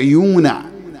 عيون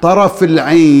طرف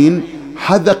العين،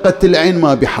 حذقت العين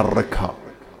ما بيحركها.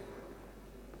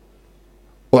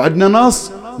 وعندنا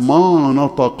نص: ما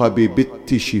نطق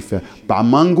ببت شفة، بعد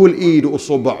ما نقول ايد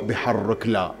واصبع بحرك،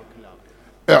 لا،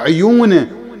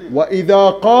 عيونه. وإذا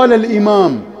قال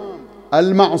الإمام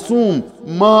المعصوم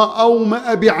ما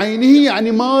أومأ بعينه،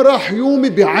 يعني ما راح يومي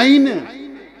بعينه،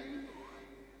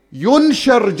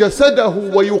 ينشر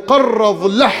جسده ويقرض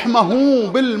لحمه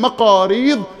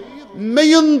بالمقاريض، ما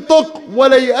ينطق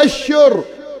ولا يأشر.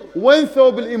 وين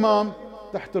ثوب الإمام؟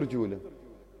 تحت رجوله.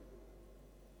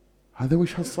 هذا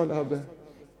وش هالصلابة؟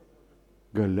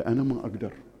 قال له: أنا ما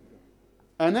أقدر،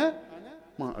 أنا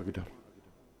ما أقدر،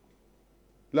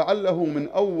 لعله من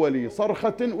أول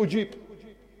صرخة أجيب.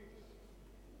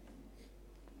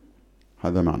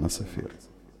 هذا معنى سفير.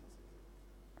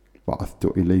 بعثت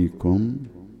إليكم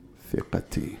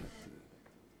ثقتي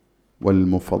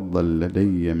والمفضل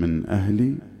لدي من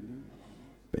أهل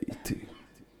بيتي.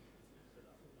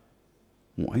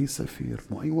 مو أي سفير،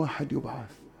 مو أي واحد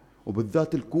يبعث،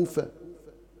 وبالذات الكوفة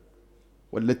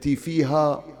والتي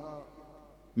فيها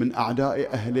من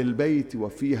أعداء أهل البيت،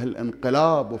 وفيها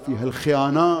الانقلاب وفيها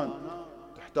الخيانات.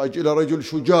 يحتاج إلى رجل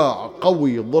شجاع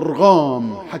قوي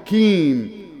ضرغام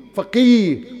حكيم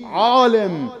فقيه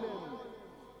عالم.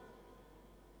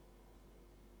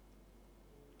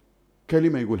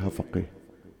 كلمة يقولها فقيه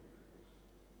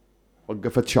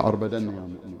وقفت شعر بدنه يا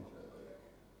مؤمن.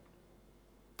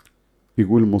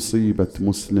 يقول مصيبة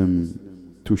مسلم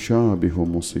تشابه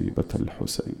مصيبة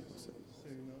الحسين.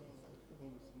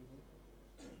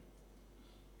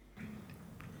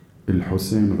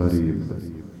 الحسين غريب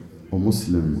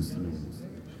ومسلم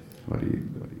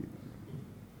غريب.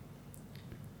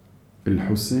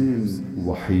 الحسين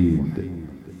وحيد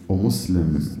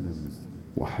ومسلم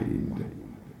وحيد.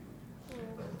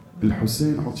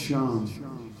 الحسين عطشان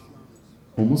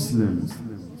ومسلم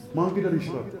ما قدر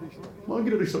يشرب، ما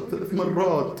قدر يشرب 3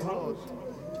 مرات،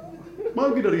 ما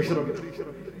قدر يشرب،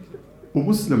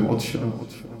 ومسلم عطشان.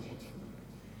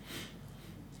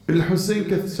 الحسين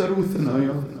كسروا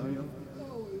ثناياه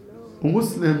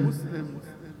ومسلم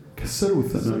كسروا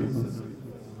ثناياه.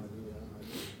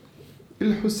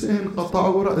 الحسين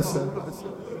قطعوا رأسه،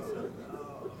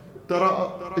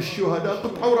 ترى الشهداء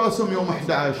قطعوا رأسهم يوم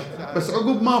 11 بس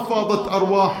عقب ما فاضت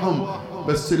أرواحهم،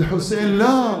 بس الحسين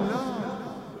لا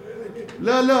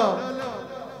لا لا،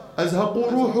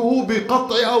 أزهقوا روحه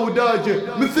بقطع أوداجه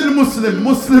مثل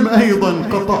مسلم أيضا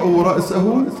قطعوا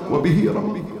رأسه وبه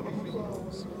رموا.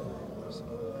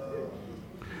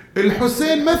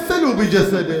 الحسين مثلوا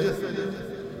بجسده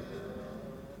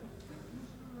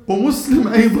ومسلم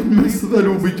أيضا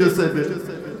مثلوا بجسده.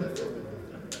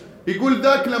 يقول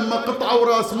ذاك لما قطعوا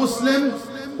رأس مسلم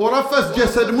ورفس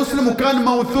جسد مسلم وكان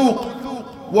موثوق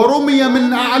ورمي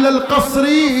من أعلى القصر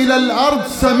إلى الأرض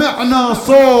سمعنا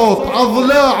صوت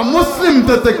أضلاع مسلم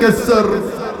تتكسر.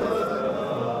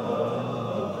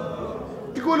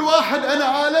 يقول واحد أنا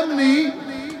عالمني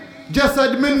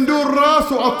جسد من دون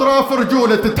راس وأطراف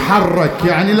رجوله تتحرك،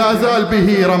 يعني لا زال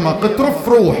به رمق ترف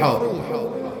روحه،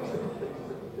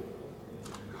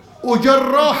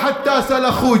 وجراح حتى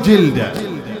سلخوا جلده.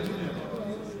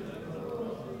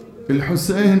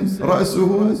 الحسين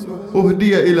رأسه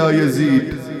أهدي إلى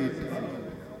يزيد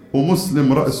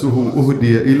ومسلم رأسه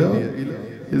أهدي إلى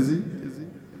يزيد.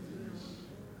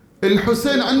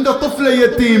 الحسين عنده طفلة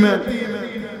يتيمة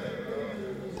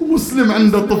ومسلم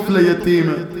عنده طفلة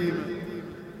يتيمة.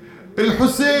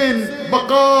 الحسين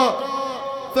بقى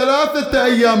 3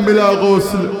 أيام بلا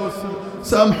غسل،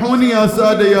 سامحوني يا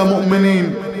سادة يا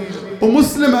مؤمنين.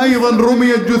 ومسلم أيضا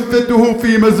رميت جثته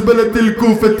في مزبلة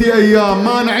الكوفة أيام،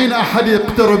 مانعين أحد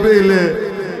يقترب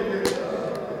إليه.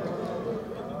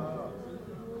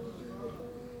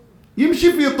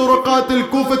 يمشي في طرقات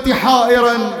الكوفة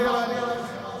حائرا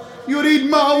يريد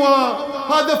مأوى.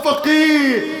 هذا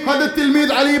فقيه، هذا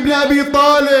تلميذ علي بن أبي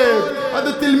طالب،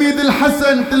 هذا تلميذ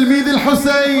الحسن تلميذ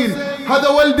الحسين، هذا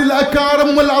ولد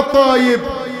الأكارم والعطايب،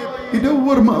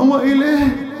 يدور مأوى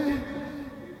إليه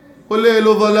والليل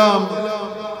ظلام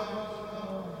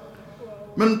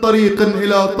من طريق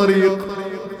إلى طريق.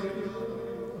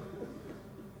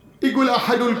 يقول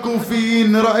أحد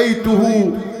الكوفيين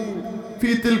رأيته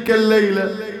في تلك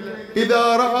الليلة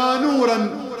إذا رأى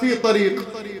نورا في طريق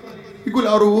يقول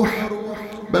أروح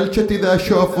بلشت إذا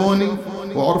شافوني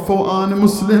وعرفوا أنا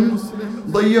مسلم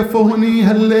ضيفوني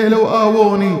هالليلة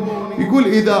وآووني. يقول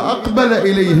إذا أقبل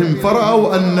إليهم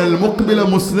فرأوا أن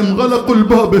المقبل مسلم غلقوا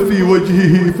الباب في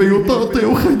وجهه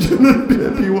فيطأطئ خجلا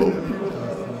بأبي وأمي.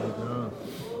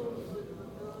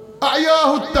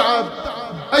 أعياه التعب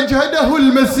أجهده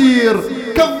المسير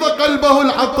كظ قلبه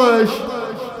العطش،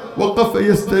 وقف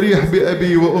يستريح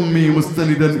بأبي وأمي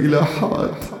مستندا إلى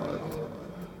حاد.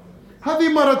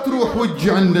 هذه مرة تروح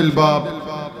وجه عند الباب،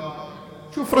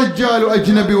 شوف رجال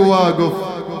وأجنبي واقف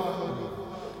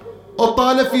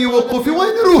وطال في وقوفي،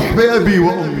 وين روح بأبي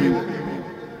وأمي؟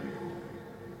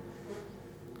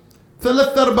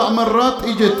 3 4 مرات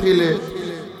اجت إليه،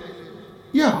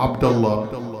 يا عبد الله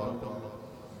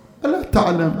ألا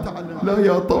تعلم؟ لا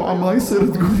يا طوعة ما يصير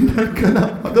تقول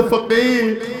هالكلام، هذا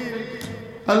فقيه.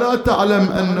 ألا تعلم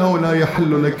أنه لا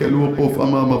يحل لك الوقوف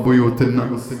أمام بيوت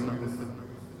الناس؟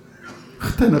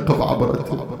 اختنق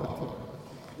بعبرته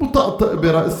مطأطئ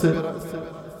برأسه،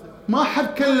 ما حد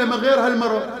كلم غير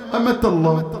هالمرة. أمة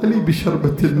الله ألي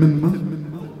بشربة من ماء.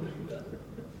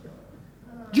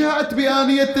 جاءت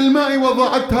بآنية الماء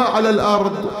وضعتها على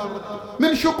الأرض،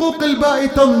 من شقوق الباء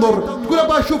تنظر تقول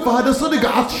أبا أشوف هذا صدق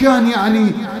عطشان،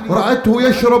 يعني رأته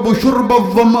يشرب شرب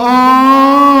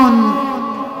الظمآن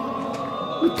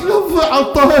متلظى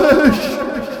عطش،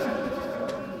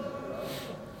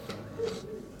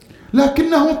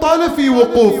 لكنه طال في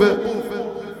وقوفه.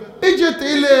 اجت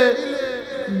إليه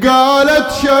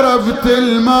قالت شربت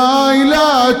الماء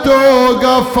لا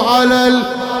توقف على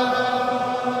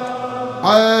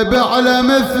عيب على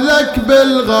مثلك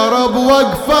بالغرب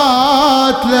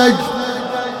وقفات لج،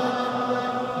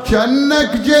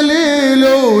 جنك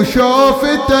جليل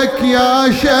وشوفتك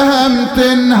يا شهم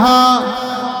تنهى،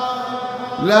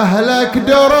 لهلك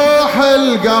دروح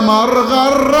القمر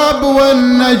غرب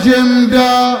والنجم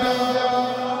دا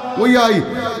وياي،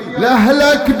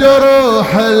 لهلك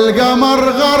دروح القمر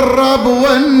غرب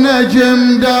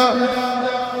والنجم دا،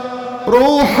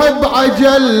 روح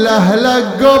بعجل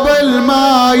لهلك قبل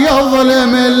ما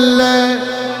يظلم الليل،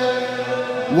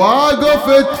 واقف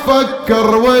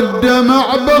تفكر والدمع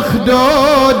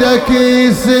بخدودك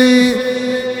يسيل،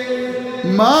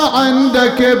 ما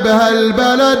عندك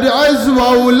بهالبلد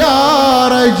عزوة ولا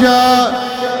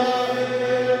رجاء،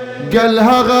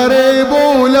 قالها غريب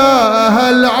ولا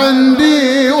أهل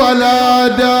عندي ولا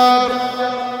دار،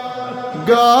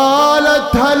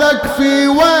 قالت هلك في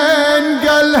وين؟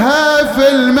 قالها في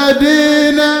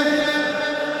المدينة،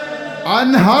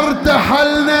 عنها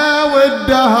ارتحلنا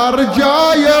والدهر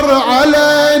جاير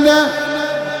علينا،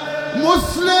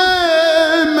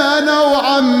 مسلم أنا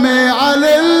وعمي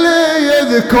على اللي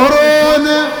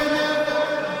يذكرونه،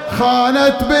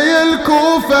 خانت بي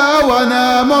الكوفة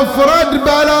وانا مفرد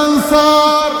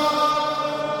بالانصار.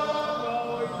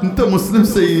 انت مسلم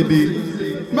سيدي،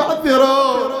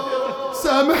 معذرة،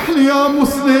 سامحني يا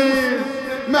مسلم،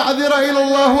 معذرة الى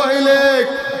الله واليك،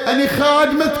 اني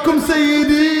خادمتكم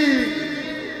سيدي.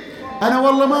 انا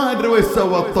والله ما ادري ويش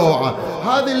سوت طوعة،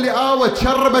 هذه اللي آوت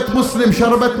شربت مسلم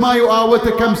شربت ماي وآوته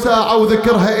كم ساعة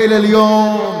وذكرها الى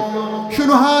اليوم.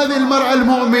 شنو هذه المرأة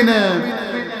المؤمنة؟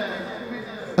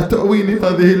 أتأويني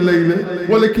هذه الليلة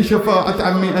ولك شفاعة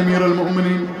عمي أمير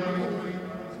المؤمنين،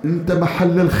 أنت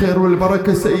محل الخير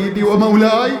والبركة سيدي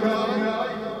ومولاي.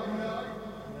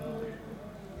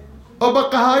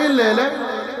 وبقى هاي الليلة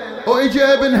وإجى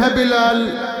ابنها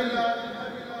بلال،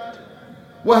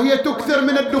 وهي تكثر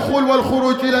من الدخول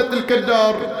والخروج إلى تلك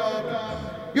الدار،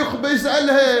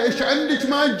 يسألها إيش عندك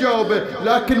ما تجاوبه،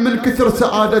 لكن من كثر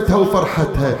سعادتها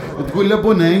وفرحتها تقول له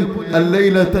بني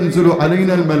الليلة تنزل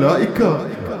علينا الملائكة،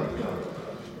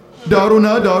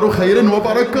 دارنا دار خير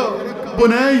وبركة،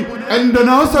 بني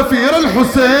عندنا سفير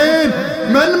الحسين،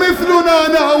 من مثلنا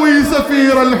نأوي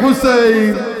سفير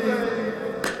الحسين.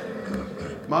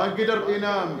 ما قدر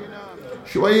ينام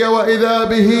شوية وإذا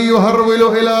به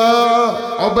يهرول إلى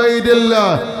عبيد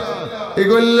الله،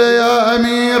 يقول له يا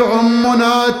أمير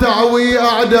أمنا تعوي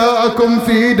أعداءكم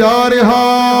في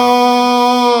دارها.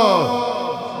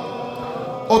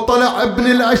 وطلع ابن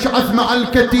الأشعث مع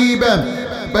الكتيبة،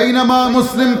 بينما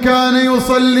مسلم كان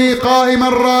يصلي قائما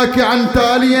راكعا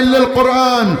تاليا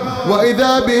للقرآن،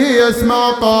 وإذا به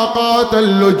يسمع طاقات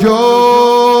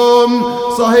اللجوم،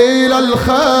 صهيل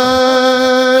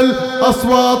الخيل،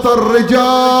 أصوات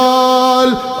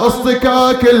الرجال،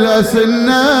 اصطكاك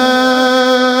الأسنة،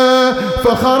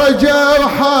 فخرج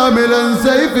حاملا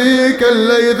سيفه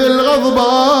كالليث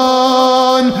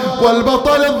الغضبان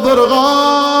والبطل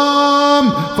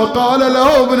الضرغام، فقال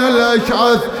له ابن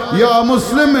الأشعث يا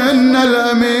مسلم إن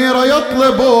الأمير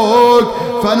يطلبك،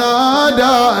 فنادى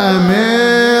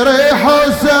أميري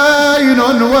حسين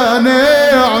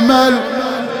ونعم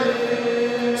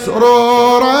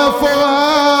سرور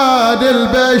فؤاد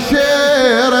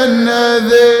البشير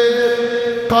النذير.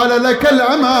 قال لك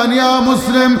الأمان يا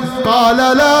مسلم، قال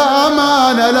لا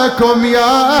أمان لكم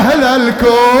يا أهل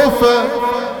الكوفة.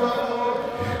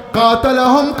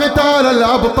 قاتلهم قتال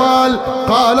الأبطال،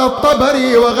 قال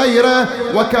الطبري وغيره،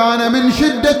 وكان من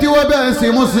شدة وبأس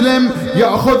مسلم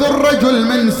يأخذ الرجل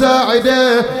من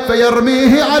ساعده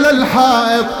فيرميه على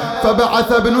الحائط،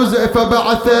 فبعث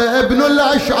ابن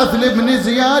الأشعث لابن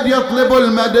زياد يطلب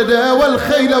المدد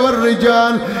والخيل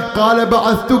والرجال، قال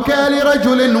بعثتك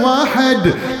لرجل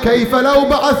واحد، كيف لو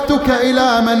بعثتك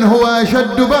إلى من هو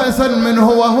أشد بأسا منه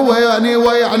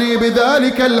ويعني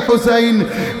بذلك الحسين؟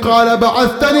 قال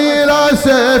بعثتني إلى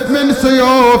سيف من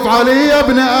سيوف علي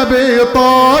بن أبي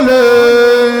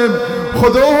طالب،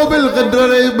 خذوه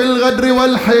بالغدر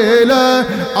والحيلة،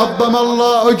 عظم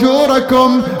الله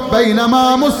أجوركم.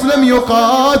 بينما مسلم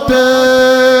يقاتل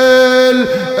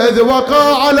إذ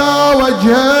وقع على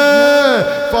وجهه،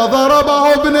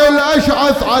 فضربه ابن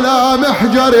الأشعث على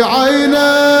محجر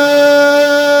عينه،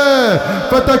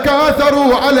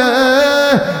 فتكاثروا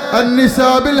عليه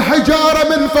النساء بالحجارة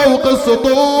من فوق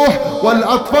السطوح،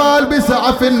 والأطفال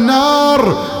بسعف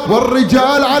النار،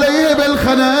 والرجال عليه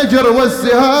بالخناجر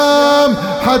والسهام،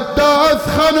 حتى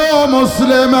أثخنوا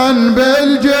مسلما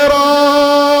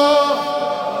بالجراح.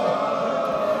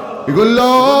 يقول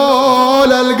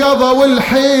لولا القضا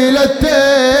والحيلتين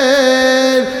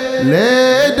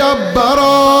ليه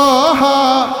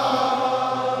دبروها،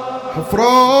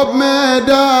 حفروا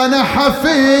بميدان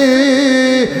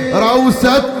حفي روس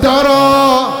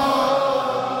الترى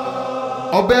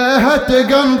وبيها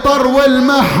تقنطر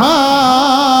والمحاسن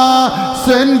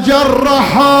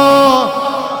جرحوا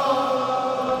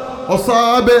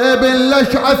وصاب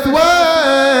بالاشعث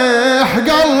ويح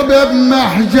قلب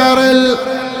بمحجر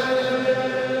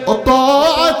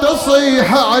الطاعة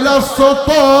تصيح على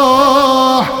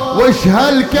السطوح وش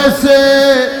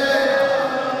هالكسي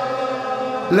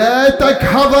ليتك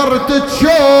حضرت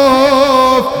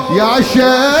تشوف يا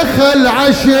شيخ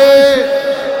العشي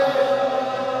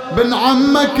بن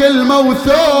عمك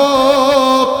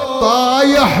الموثوق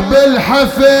طايح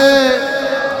بالحفي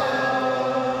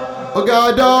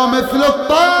وقعدوا مثل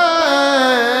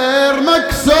الطير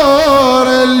مكسور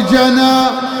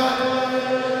الجناح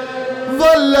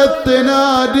ظلت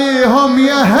تناديهم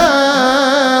يا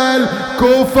هل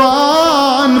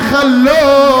كوفان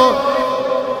خلوه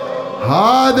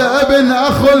هذا ابن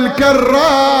اخو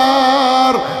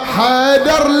الكرار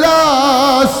حيدر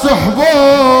لا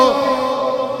سحبوه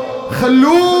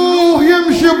خلوه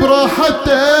يمشي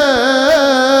براحته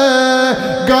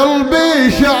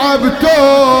قلبي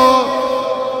شعبته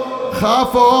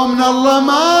خافوا من الله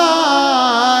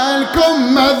ما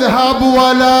لكم مذهب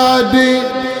ولا دين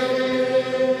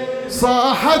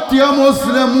صاحت يا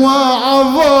مسلم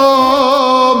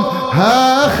وعظم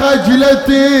ها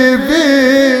خجلتي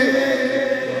بي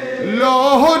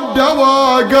لو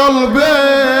الدواء قلبي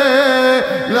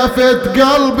لفت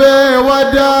قلبي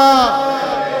ودا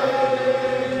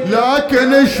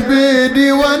لكن اش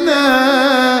بيدي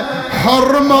وانا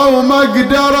حرمه وما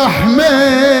اقدر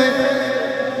احمي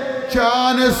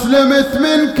كان سلمت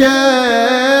من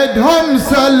كيدهم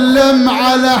سلم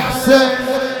على حسين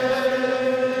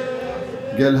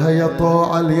قالها يا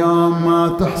طوع اليوم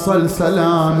ما تحصل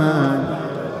سلامة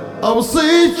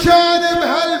أوصيك كان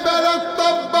بهالبلد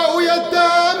طبة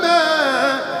ويتامى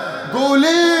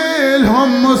قولي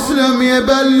لهم مسلم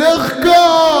يبلغكم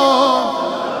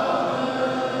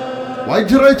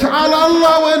واجرك على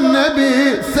الله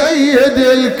والنبي سيد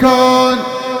الكون.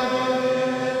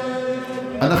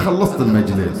 أنا خلصت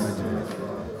المجلس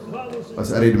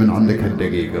بس أريد من عندك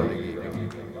هالدقيقة.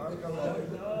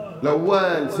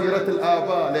 الأول سيرة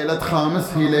الآباء ليلة خامس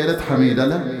هي ليلة حميدة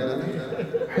لا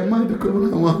الحين ما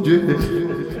يذكرونها واجد.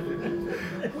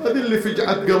 هذه اللي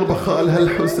فجعت قلب خالها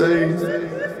الحسين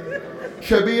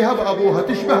شبيهة بأبوها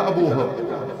تشبه أبوها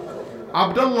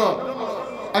عبد الله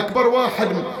أكبر واحد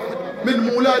من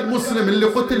مولاد مسلم اللي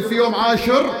قتل في يوم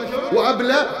عاشور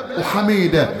وأبلة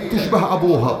وحميدة تشبه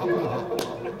أبوها.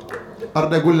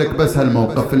 أريد أقول لك بس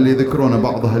هالموقف اللي ذكرونه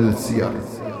بعض هالسيار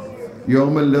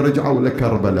يوم اللي رجعوا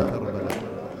لكربلاء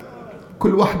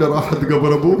كل واحدة راحت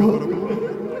قبر أبوها.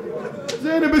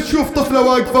 زينب تشوف طفلة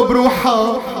واقفة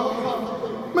بروحها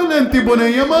من أنت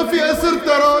بنية ما في أسر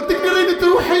ترى تقدرين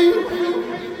تروحي.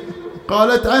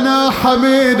 قالت أنا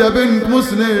حميدة بنت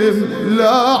مسلم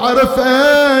لا أعرف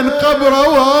أين قبر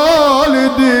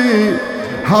والدي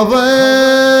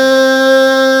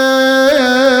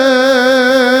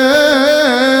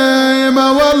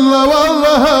هضيمة والله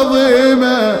والله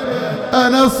هضيمة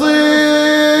أنا صير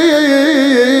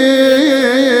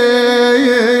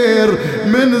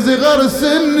من صغر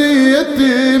سني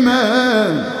يتيمة.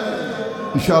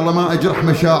 إن شاء الله ما أجرح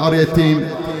مشاعر يتيم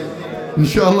إن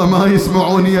شاء الله ما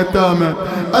يسمعوني يتامى.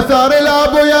 أثار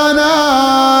الأب يا ناس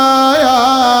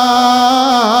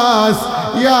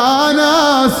يا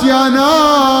ناس يا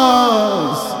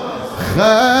ناس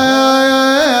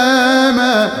خيمة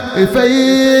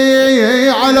يفي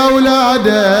على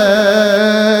أولاده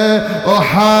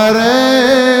وحاري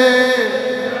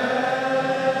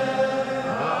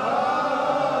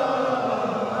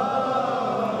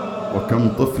وكم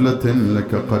طفلة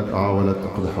لك قد أعولت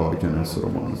أقضى حوائجنا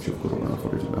السرمان شوف قربنا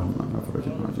فرج اللهم عنا فرج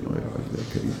عاجل غير عاجل يا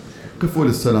كريم. قفوا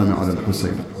للسلام على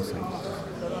الحسين.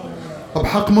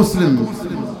 أبحق مسلم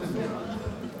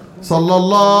صلى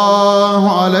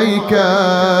الله عليك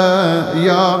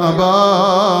يا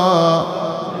أبا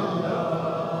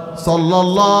صلى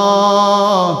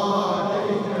الله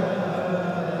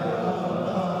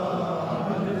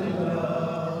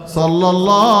صلى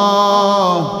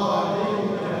الله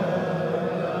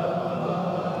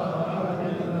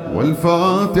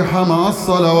والفاتحة مع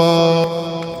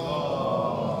الصلوات.